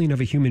killing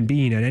of a human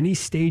being at any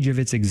stage of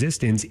its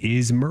existence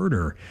is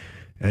murder.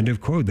 End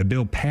of quote. The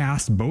bill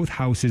passed both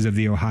houses of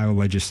the Ohio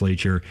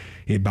legislature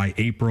by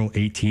April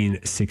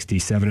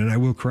 1867. And I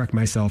will correct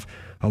myself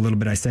a little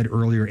bit. I said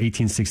earlier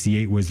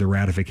 1868 was the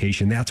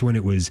ratification. That's when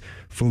it was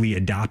fully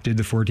adopted,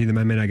 the 14th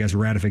Amendment. I guess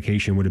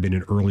ratification would have been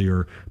an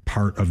earlier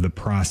part of the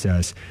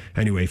process.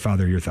 Anyway,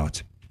 Father, your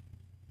thoughts.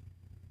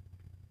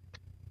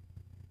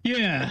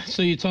 Yeah,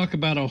 so you talk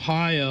about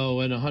Ohio,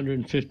 and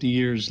 150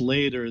 years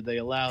later, they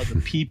allow the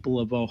people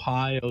of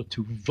Ohio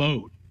to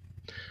vote.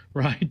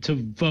 Right, to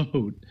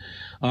vote,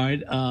 all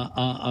right,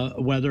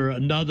 whether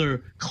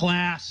another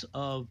class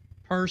of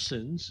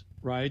persons,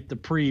 right, the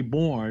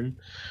preborn,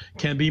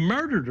 can be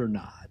murdered or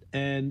not.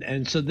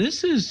 And so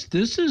this is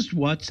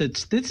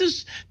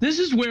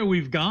where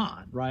we've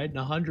gone, right? In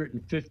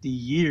 150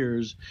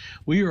 years,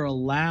 we are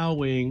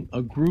allowing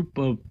a group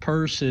of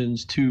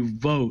persons to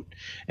vote,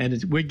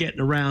 and we're getting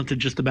around to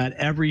just about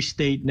every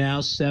state now.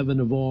 7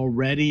 have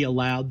already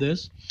allowed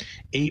this.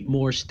 8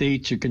 more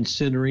states are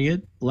considering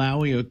it,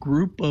 allowing a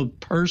group of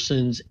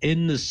persons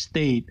in the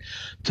state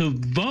to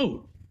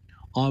vote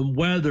on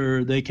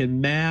whether they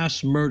can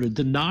mass murder,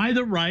 deny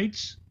the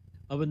rights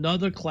of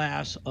another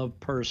class of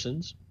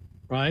persons,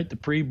 right, the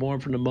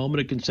preborn from the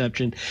moment of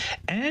conception,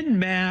 and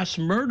mass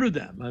murder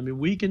them. I mean,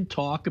 we can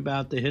talk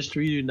about the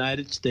history of the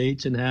United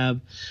States and have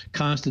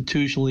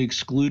constitutionally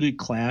excluded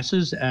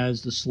classes,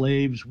 as the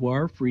slaves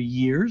were for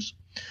years.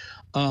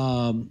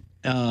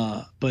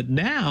 But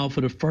now,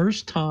 for the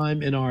first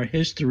time in our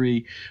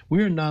history,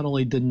 we are not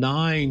only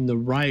denying the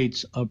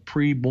rights of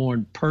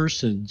preborn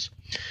persons,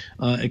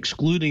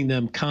 excluding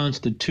them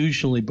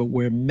constitutionally, but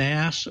we're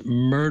mass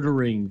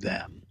murdering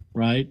them.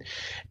 Right.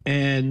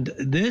 And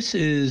this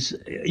is,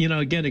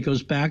 again, it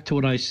goes back to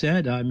what I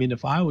said. I mean,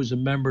 if I was a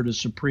member of the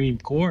Supreme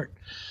Court,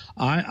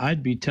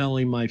 I'd be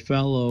telling my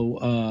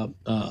fellow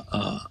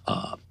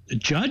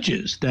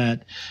judges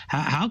that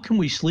how can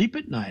we sleep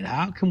at night?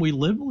 How can we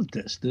live with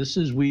this? This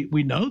is we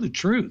know the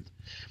truth.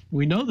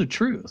 We know the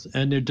truth,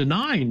 and they're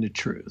denying the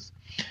truth.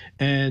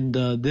 And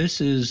this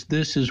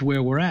is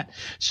where we're at.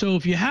 So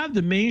if you have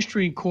the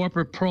mainstream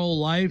corporate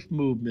pro-life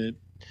movement,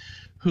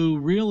 who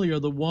really are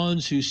the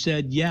ones who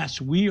said,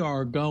 yes, we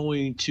are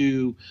going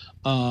to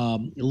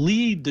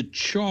lead the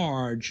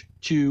charge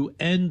to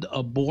end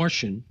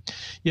abortion.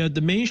 You have the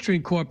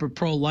mainstream corporate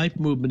pro-life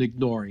movement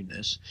ignoring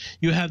this.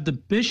 You have the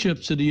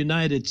bishops of the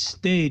United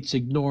States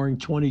ignoring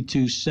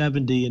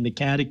 2270 in the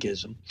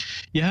Catechism.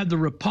 You have the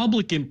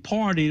Republican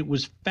Party that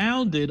was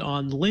founded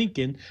on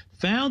Lincoln,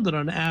 founded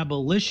on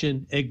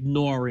abolition,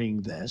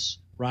 ignoring this,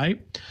 right?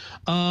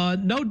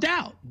 No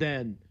doubt,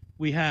 then,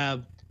 we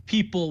have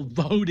people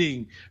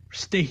voting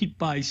state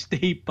by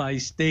state by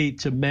state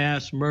to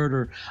mass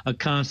murder a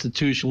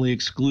constitutionally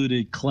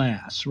excluded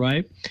class,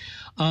 right?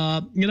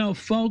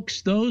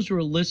 Folks, those who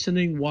are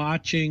listening,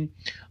 watching,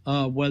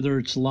 whether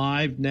it's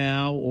live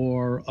now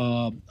or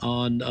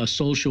on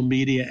social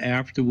media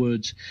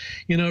afterwards,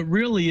 it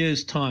really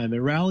is time. At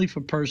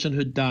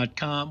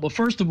rallyforpersonhood.com. Well,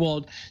 first of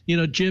all,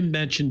 Jim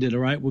mentioned it, all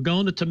right? We're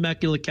going to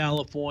Temecula,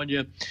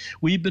 California.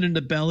 We've been in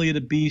the belly of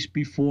the beast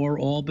before,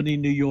 Albany,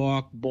 New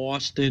York,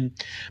 Boston,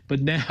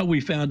 but now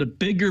we found a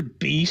bigger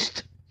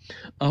beast,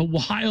 a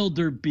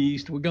wilder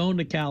beast. We're going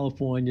to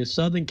California,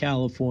 Southern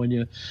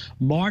California,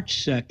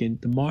 March 2nd,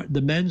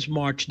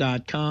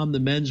 themensmarch.com,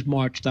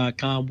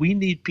 themensmarch.com. We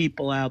need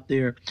people out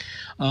there.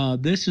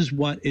 This is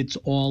what it's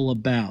all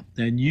about.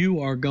 And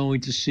you are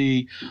going to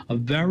see a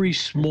very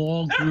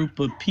small group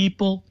of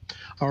people,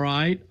 all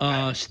right,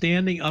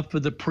 standing up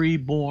for the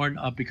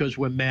preborn because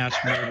we're mass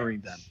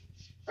murdering them.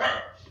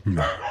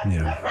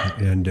 Yeah.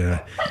 And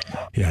the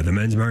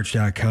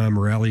mensmarch.com,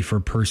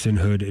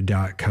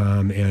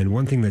 rallyforpersonhood.com. And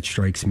one thing that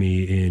strikes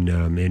me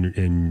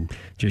in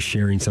just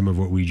sharing some of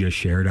what we just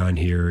shared on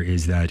here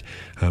is that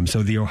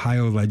so the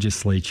Ohio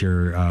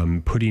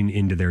legislature putting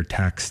into their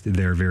text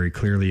there very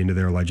clearly into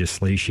their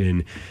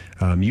legislation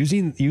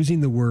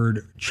using the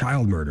word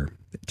child murder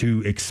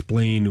to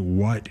explain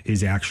what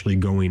is actually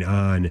going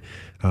on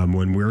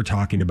when we're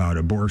talking about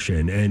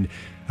abortion. And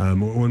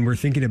when we're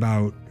thinking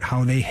about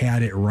how they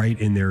had it right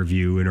in their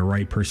view, in a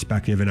right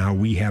perspective, and how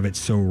we have it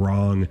so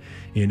wrong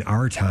in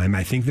our time,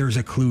 I think there's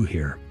a clue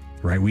here,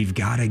 right? We've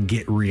got to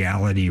get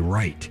reality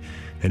right.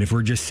 And if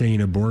we're just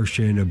saying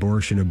abortion,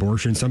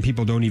 some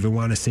people don't even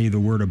want to say the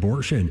word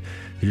abortion.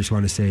 They just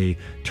want to say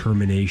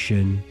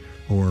termination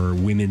or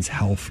women's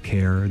health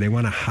care. They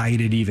want to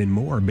hide it even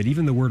more. But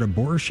even the word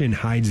abortion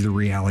hides the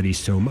reality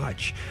so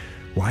much.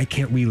 Why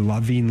can't we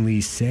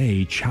lovingly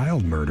say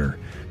child murder?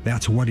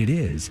 That's what it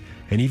is.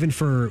 And even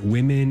for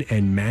women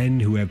and men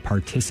who have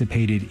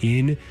participated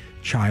in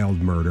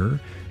child murder,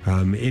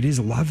 it is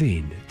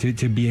loving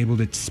to be able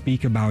to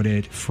speak about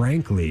it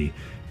frankly,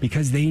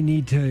 because they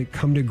need to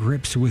come to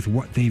grips with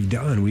what they've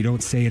done. We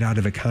don't say it out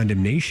of a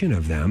condemnation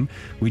of them.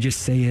 We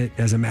just say it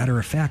as a matter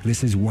of fact.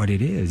 This is what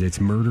it is. It's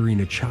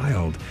murdering a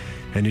child.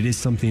 And it is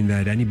something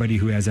that anybody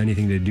who has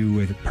anything to do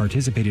with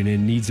participating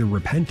in needs to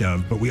repent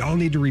of. But we all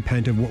need to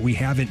repent of what we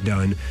haven't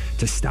done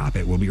to stop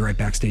it. We'll be right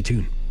back. Stay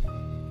tuned.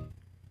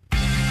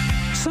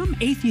 Some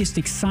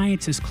atheistic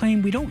scientists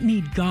claim we don't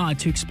need God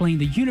to explain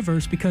the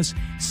universe because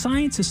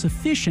science is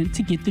sufficient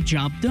to get the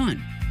job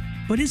done.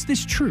 But is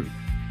this true?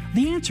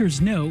 The answer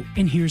is no,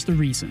 and here's the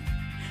reason.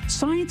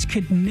 Science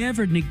could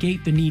never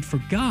negate the need for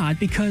God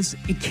because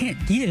it can't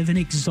give an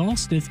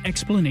exhaustive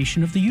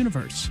explanation of the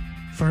universe.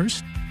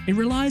 First, it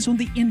relies on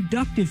the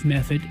inductive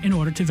method in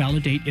order to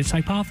validate its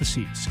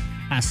hypotheses.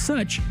 As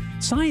such,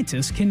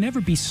 scientists can never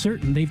be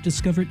certain they've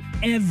discovered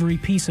every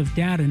piece of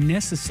data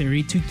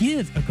necessary to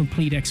give a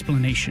complete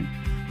explanation.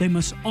 They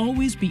must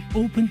always be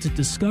open to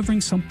discovering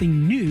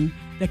something new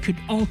that could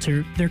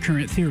alter their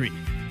current theory.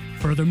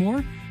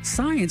 Furthermore,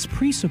 science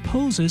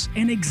presupposes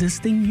an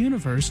existing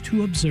universe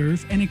to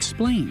observe and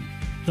explain.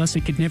 Thus,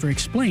 it could never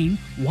explain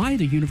why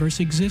the universe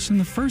exists in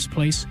the first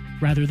place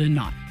rather than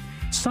not.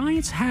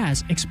 Science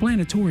has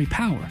explanatory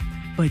power,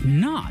 but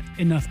not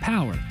enough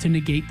power to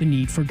negate the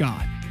need for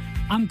God.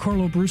 I'm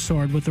Carlo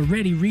Broussard with a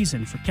ready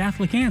reason for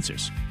Catholic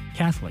Answers,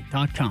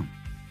 Catholic.com.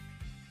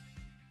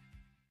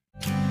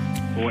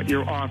 What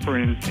you're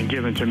offering and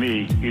giving to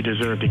me, you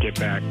deserve to get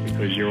back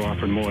because you're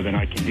offering more than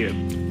I can give.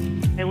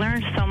 I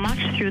learned so much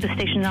through the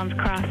Stations on the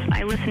Cross.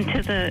 I listen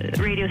to the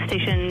radio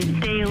station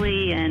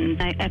daily,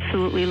 and I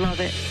absolutely love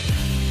it.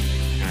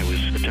 I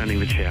was attending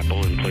the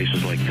chapel and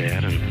places like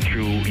that, and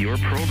through your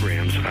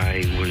programs,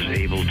 I was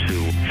able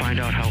to find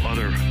out how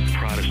other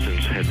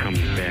Protestants had come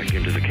back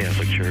into the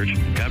Catholic Church.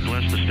 God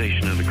bless the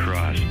Station of the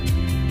Cross.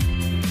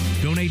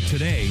 Donate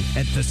today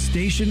at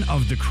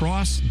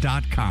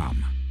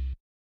thestationofthecross.com.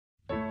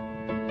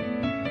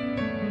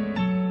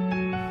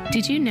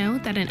 Did you know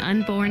that an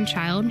unborn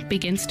child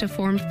begins to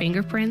form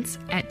fingerprints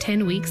at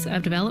 10 weeks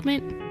of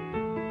development?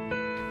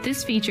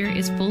 This feature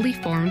is fully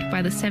formed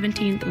by the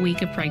 17th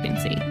week of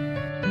pregnancy.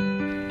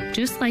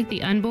 Just like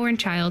the unborn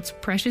child's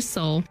precious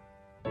soul,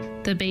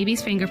 the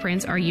baby's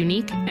fingerprints are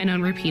unique and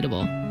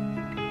unrepeatable.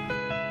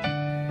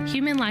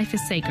 Human life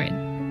is sacred.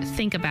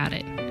 Think about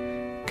it.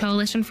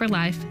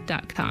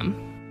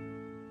 CoalitionForLife.com.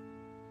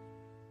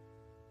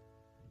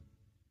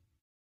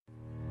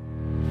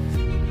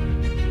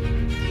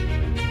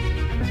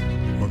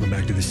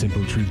 Back to the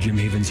Simple Truth. Jim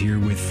Havens here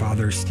with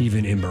Father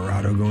Stephen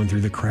Imbarrato, going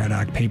through the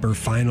Craddock paper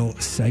final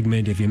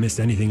segment. If you missed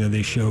anything of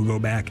this show, go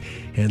back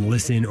and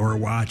listen or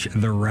watch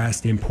the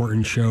rest.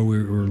 Important show.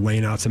 We're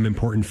laying out some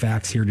important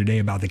facts here today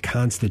about the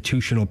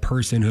constitutional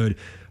personhood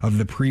of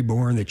the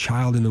preborn, the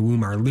child in the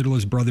womb, our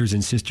littlest brothers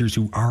and sisters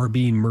who are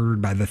being murdered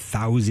by the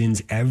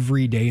thousands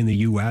every day in the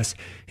U.S.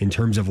 In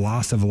terms of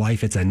loss of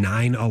life, it's a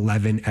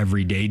 9/11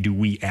 every day. Do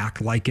we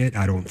act like it?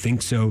 I don't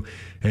think so.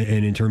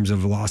 And in terms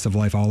of loss of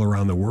life all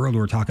around the world,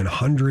 we're talking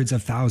hundreds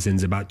of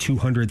thousands, about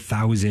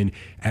 200,000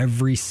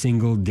 every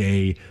single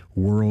day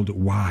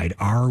worldwide.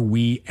 Are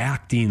we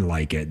acting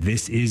like it?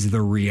 This is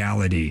the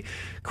reality.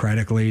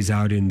 Craddock lays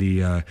out in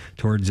the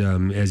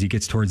as he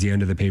gets towards the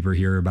end of the paper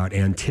here about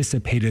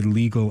anticipated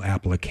legal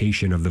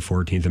application of the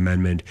 14th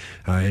Amendment,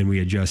 and we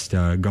had just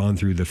gone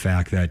through the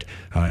fact that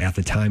at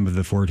the time of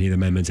the 14th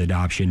Amendment's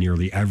adoption,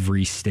 nearly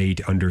every state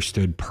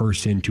understood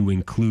person to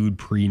include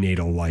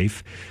prenatal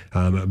life,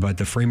 but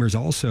the framers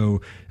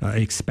also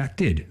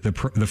expected the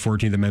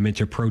 14th Amendment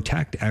to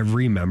protect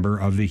every member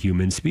of the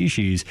human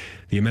species.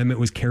 The amendment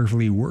was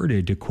carefully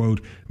worded to,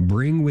 quote,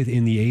 bring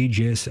within the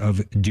aegis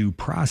of due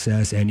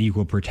process and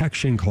equal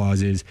protection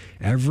clauses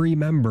every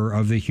member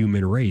of the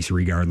human race,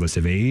 regardless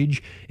of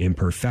age,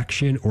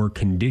 imperfection, or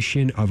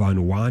condition of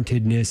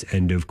unwantedness,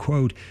 end of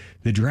quote.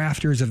 The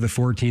drafters of the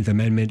 14th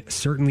Amendment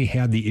certainly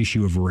had the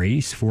issue of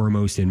race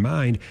foremost in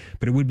mind,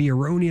 but it would be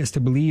erroneous to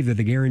believe that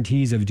the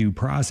guarantees of due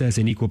process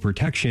and equal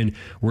protection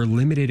were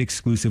limited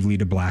exclusively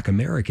to Black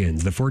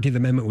Americans. The 14th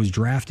Amendment was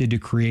drafted to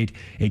create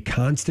a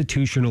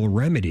constitutional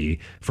remedy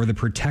for the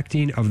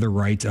protecting of the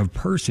rights of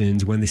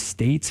persons when the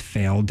states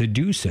failed to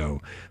do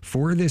so.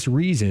 For this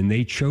reason,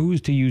 they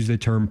chose to use the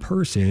term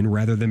person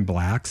rather than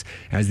blacks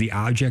as the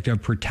object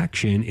of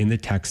protection in the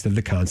text of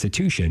the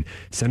Constitution.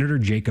 Senator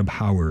Jacob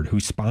Howard, who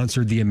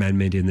sponsored the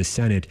amendment in the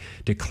Senate,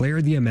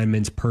 declared the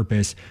amendment's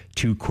purpose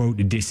to, quote,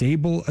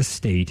 disable a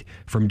state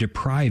from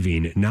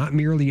depriving not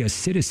merely a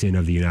citizen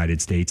of the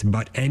United States,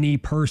 but any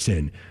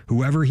person,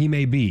 whoever he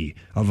may be,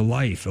 of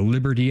life,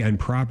 liberty, and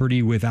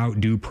property without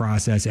due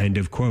process, end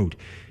of quote.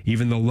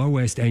 Even the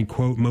lowest and,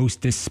 quote, most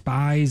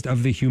despised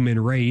of the human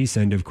race,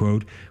 end of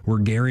quote, were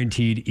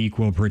guaranteed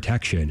equal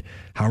protection.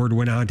 Howard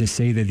went on to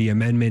say that the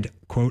amendment,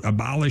 quote,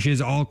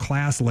 abolishes all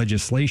class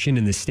legislation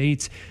in the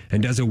states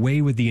and does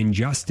away with the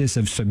injustice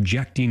of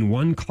subjecting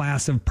one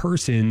class of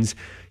persons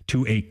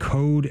to a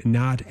code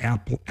not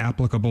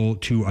applicable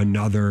to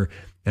another,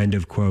 end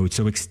of quote.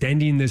 So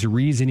extending this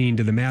reasoning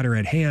to the matter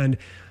at hand,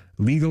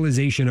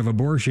 legalization of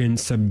abortion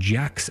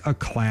subjects a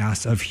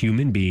class of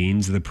human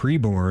beings, the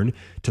preborn,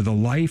 to the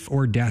life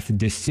or death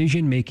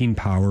decision-making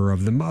power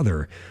of the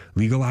mother.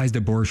 Legalized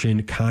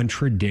abortion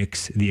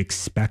contradicts the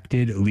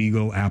expected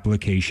legal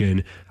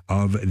application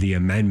of the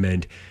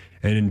amendment.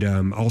 And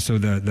also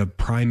the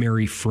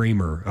primary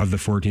framer of the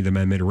 14th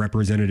Amendment,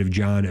 Representative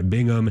John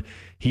Bingham,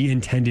 he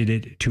intended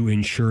it to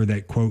ensure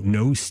that, quote,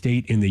 no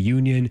state in the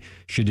Union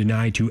should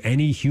deny to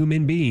any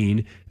human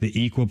being the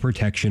equal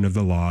protection of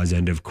the laws,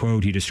 end of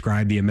quote. He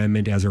described the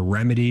amendment as a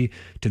remedy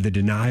to the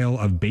denial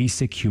of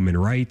basic human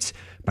rights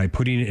by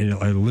putting in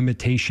a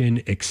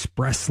limitation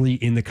expressly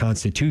in the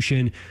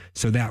Constitution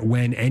so that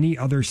when any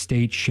other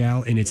state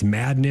shall in its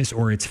madness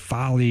or its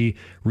folly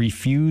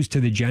refuse to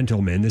the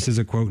gentleman, this is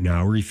a quote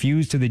now,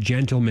 refuse to the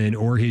gentleman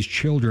or his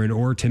children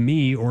or to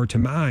me or to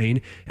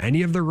mine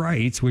any of the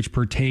rights which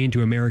pertain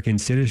to American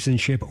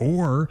citizenship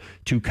or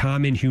to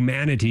common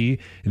humanity,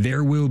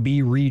 there will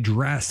be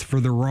redress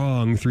for the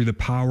wrong through the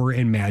power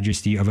and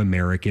majesty of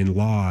American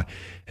law.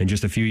 And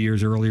just a few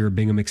years earlier,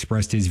 Bingham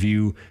expressed his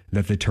view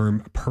that the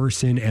term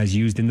person as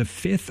used in the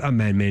Fifth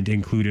Amendment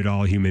included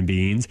all human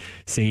beings,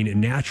 saying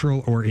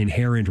natural or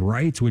inherent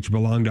rights which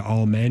belong to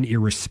all men,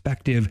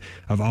 irrespective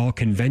of all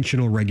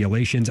conventional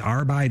regulations,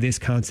 are by this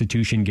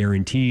Constitution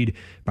guaranteed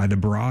by the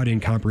broad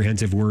and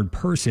comprehensive word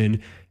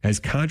person as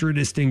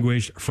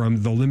contradistinguished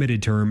from the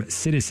limited term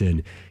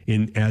citizen,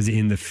 as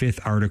in the fifth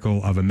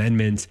article of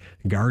amendments,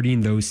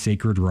 guarding those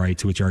sacred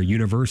rights which are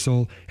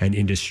universal and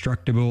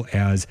indestructible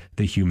as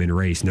the human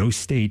race. No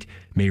state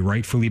may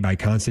rightfully by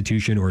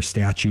constitution or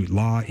statute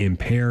law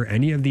impair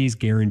any of these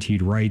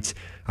guaranteed rights,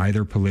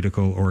 either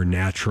political or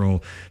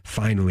natural.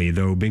 Finally,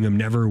 though Bingham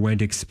never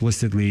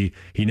explicitly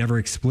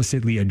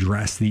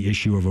addressed the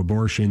issue of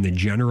abortion, the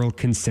general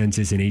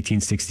consensus in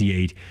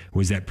 1868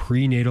 was that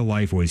prenatal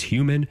life was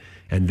human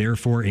and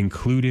therefore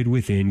included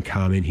within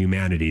common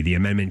humanity. The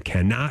amendment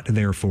cannot,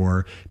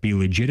 therefore, be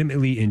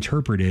legitimately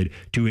interpreted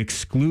to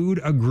exclude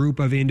a group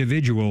of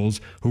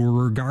individuals who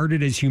were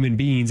regarded as human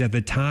beings at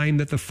the time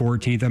that the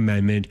 14th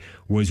Amendment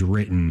was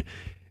written.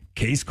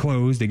 Case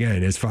closed.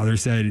 Again, as Father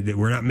said, that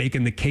we're not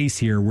making the case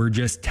here. We're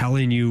just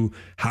telling you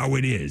how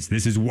it is.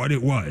 This is what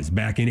it was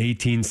back in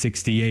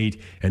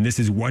 1868, and this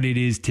is what it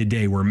is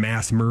today. We're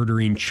mass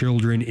murdering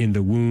children in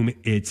the womb.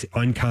 It's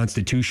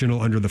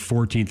unconstitutional under the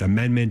 14th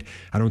Amendment.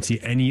 I don't see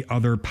any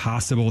other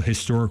possible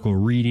historical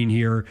reading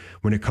here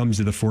when it comes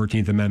to the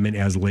 14th Amendment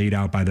as laid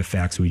out by the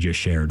facts we just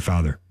shared.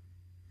 Father.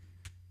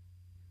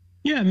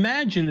 Yeah,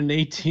 imagine in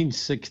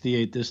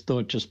 1868, this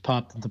thought just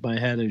popped into my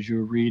head as you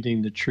were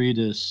reading the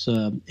treatise,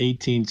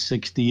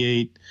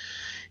 1868,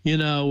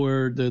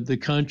 where the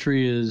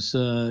country is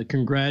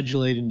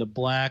congratulating the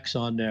blacks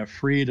on their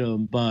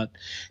freedom. But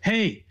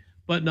hey,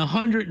 in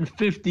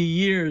 150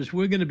 years,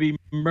 we're going to be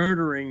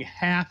murdering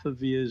half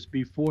of you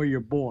before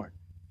you're born,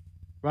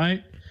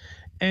 right?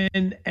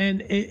 And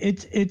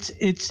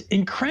it's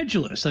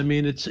incredulous. I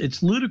mean,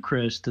 it's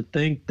ludicrous to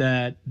think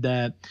that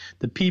the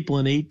people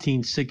in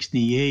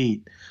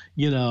 1868,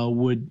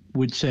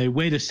 would say,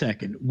 wait a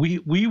second,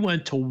 we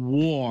went to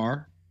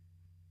war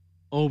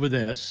over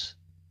this,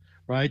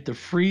 right, to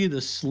free the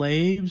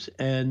slaves,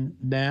 and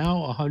now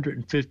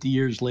 150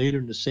 years later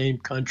in the same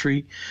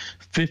country,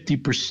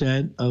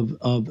 50%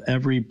 of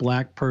every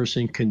black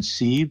person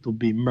conceived will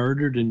be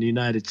murdered in the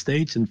United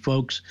States. And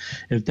folks,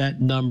 if that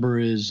number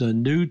is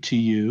new to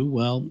you,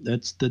 well,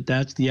 that's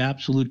the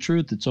absolute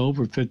truth. It's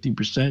over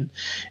 50%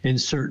 in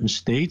certain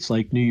states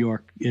like New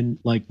York,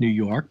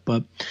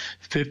 but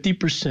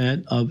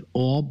 50% of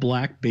all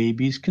black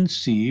babies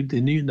conceived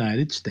in the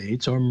United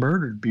States are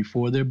murdered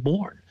before they're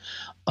born.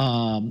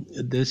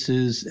 This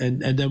is,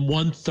 and then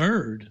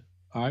 1/3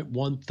 All right,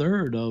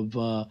 1/3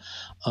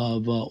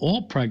 of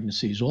all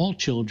pregnancies, all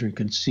children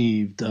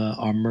conceived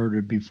are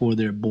murdered before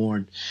they're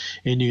born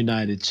in the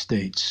United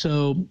States.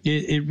 So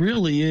it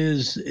really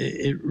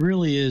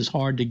is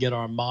hard to get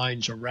our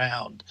minds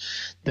around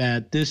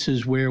that this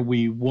is where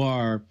we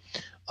were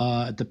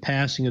at the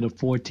passing of the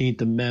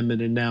 14th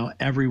Amendment, and now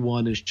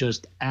everyone is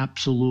just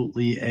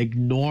absolutely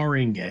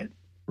ignoring it,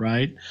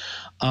 right?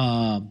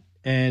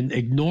 And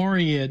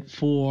ignoring it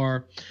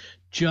for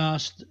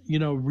just,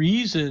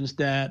 reasons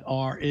that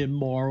are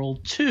immoral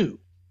too,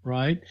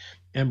 right?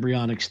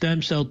 Embryonic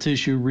stem cell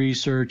tissue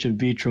research, in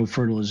vitro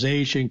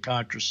fertilization,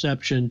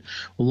 contraception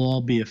will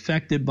all be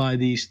affected by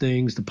these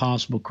things. The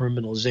possible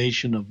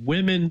criminalization of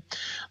women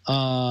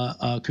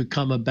could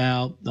come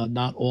about,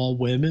 not all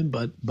women,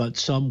 but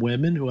some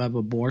women who have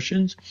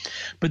abortions.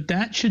 But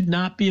that should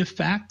not be a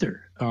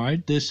factor, all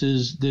right? This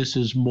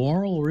is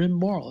moral or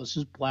immoral. This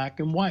is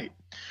black and white.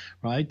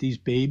 Right? These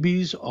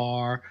babies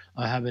have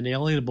an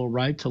alienable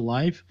right to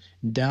life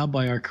endowed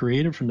by our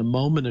Creator from the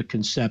moment of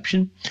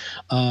conception,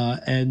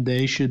 and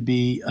they should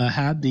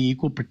have the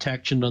equal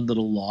protection under the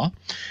law.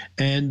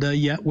 And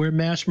yet we're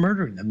mass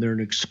murdering them. They're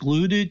an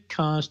excluded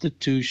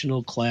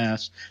constitutional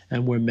class,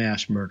 and we're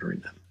mass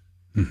murdering them.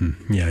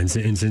 Mm-hmm. Yeah, and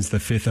since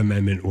the Fifth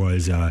Amendment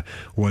was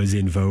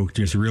invoked,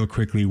 just real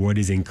quickly, what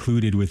is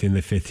included within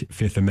the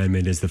Fifth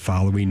Amendment is the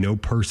following: no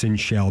person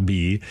shall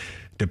be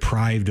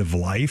deprived of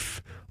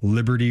life,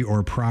 liberty,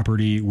 or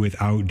property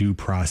without due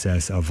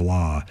process of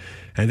law.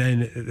 And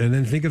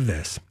then think of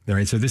this. All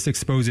right, so this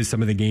exposes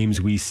some of the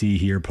games we see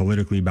here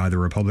politically by the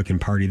Republican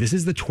Party. This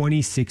is the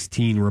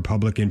 2016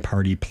 Republican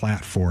Party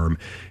platform.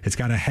 It's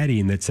got a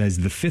heading that says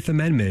the Fifth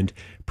Amendment,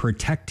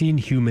 protecting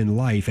human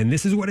life. And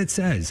this is what it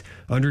says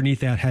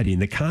underneath that heading: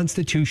 the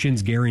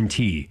Constitution's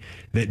guarantee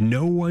that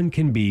no one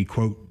can be,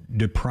 quote,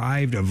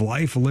 deprived of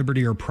life,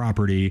 liberty, or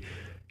property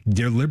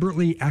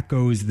deliberately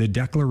echoes the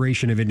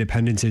Declaration of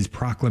Independence's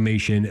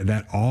proclamation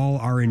that all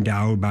are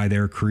endowed by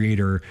their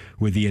Creator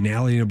with the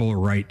inalienable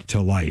right to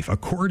life.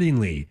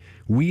 Accordingly,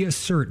 we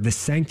assert the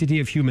sanctity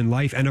of human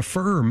life and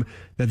affirm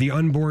that the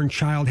unborn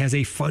child has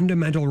a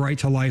fundamental right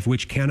to life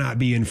which cannot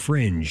be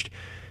infringed.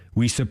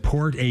 We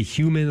support a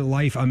human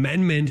life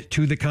amendment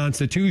to the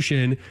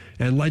Constitution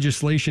and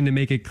legislation to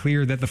make it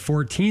clear that the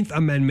 14th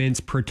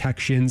Amendment's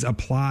protections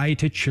apply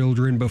to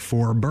children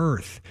before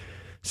birth.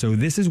 So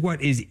this is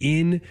what is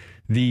in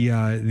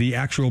the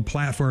actual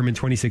platform in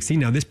 2016.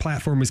 Now, this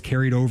platform was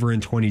carried over in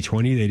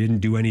 2020. They didn't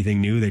do anything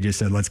new. They just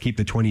said, let's keep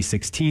the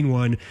 2016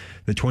 one.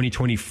 The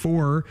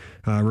 2024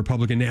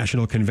 Republican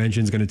National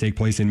Convention is going to take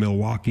place in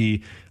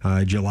Milwaukee,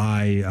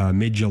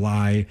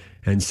 mid-July.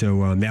 And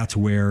so that's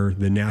where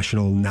the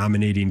National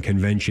Nominating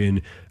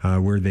Convention,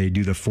 where they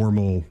do the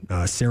formal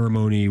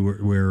ceremony,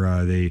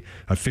 where they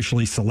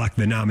officially select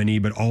the nominee,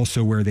 but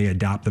also where they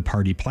adopt the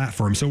party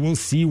platform. So we'll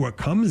see what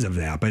comes of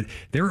that. But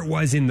there it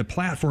was in the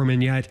platform,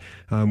 and yet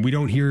we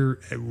don't hear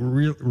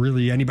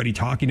really anybody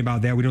talking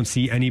about that. We don't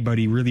see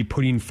anybody really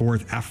putting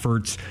forth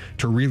efforts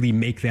to really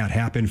make that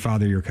happen.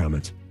 Father, your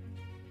comments.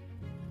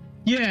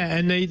 Yeah,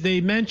 and they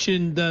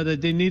mentioned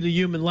that they need a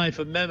human life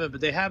amendment,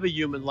 but they have a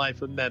human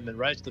life amendment,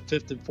 right? It's the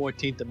 5th and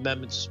 14th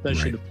Amendments,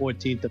 especially right. The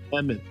 14th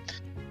Amendment.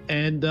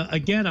 And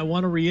again, I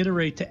want to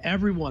reiterate to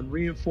everyone,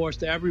 reinforce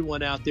to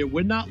everyone out there,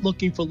 we're not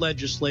looking for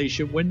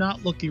legislation. We're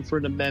not looking for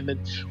an amendment.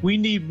 We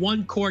need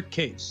one court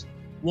case,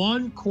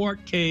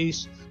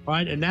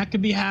 right? And that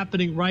could be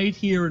happening right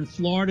here in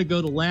Florida.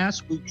 Go to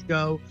last week's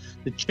show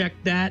to check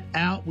that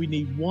out. We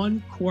need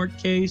one court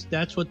case.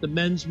 That's what the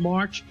Men's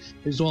March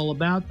is all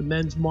about.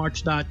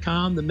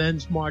 TheMen'sMarch.com,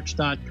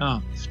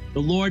 TheMen'sMarch.com. The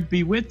Lord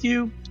be with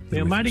you.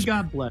 May Almighty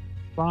God bless.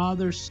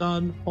 Father,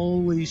 Son,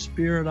 Holy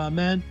Spirit.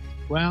 Amen.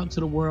 Go out into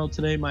the world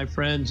today, my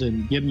friends,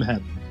 and give them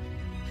heaven.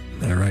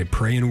 All right.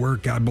 Pray and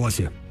work. God bless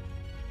you.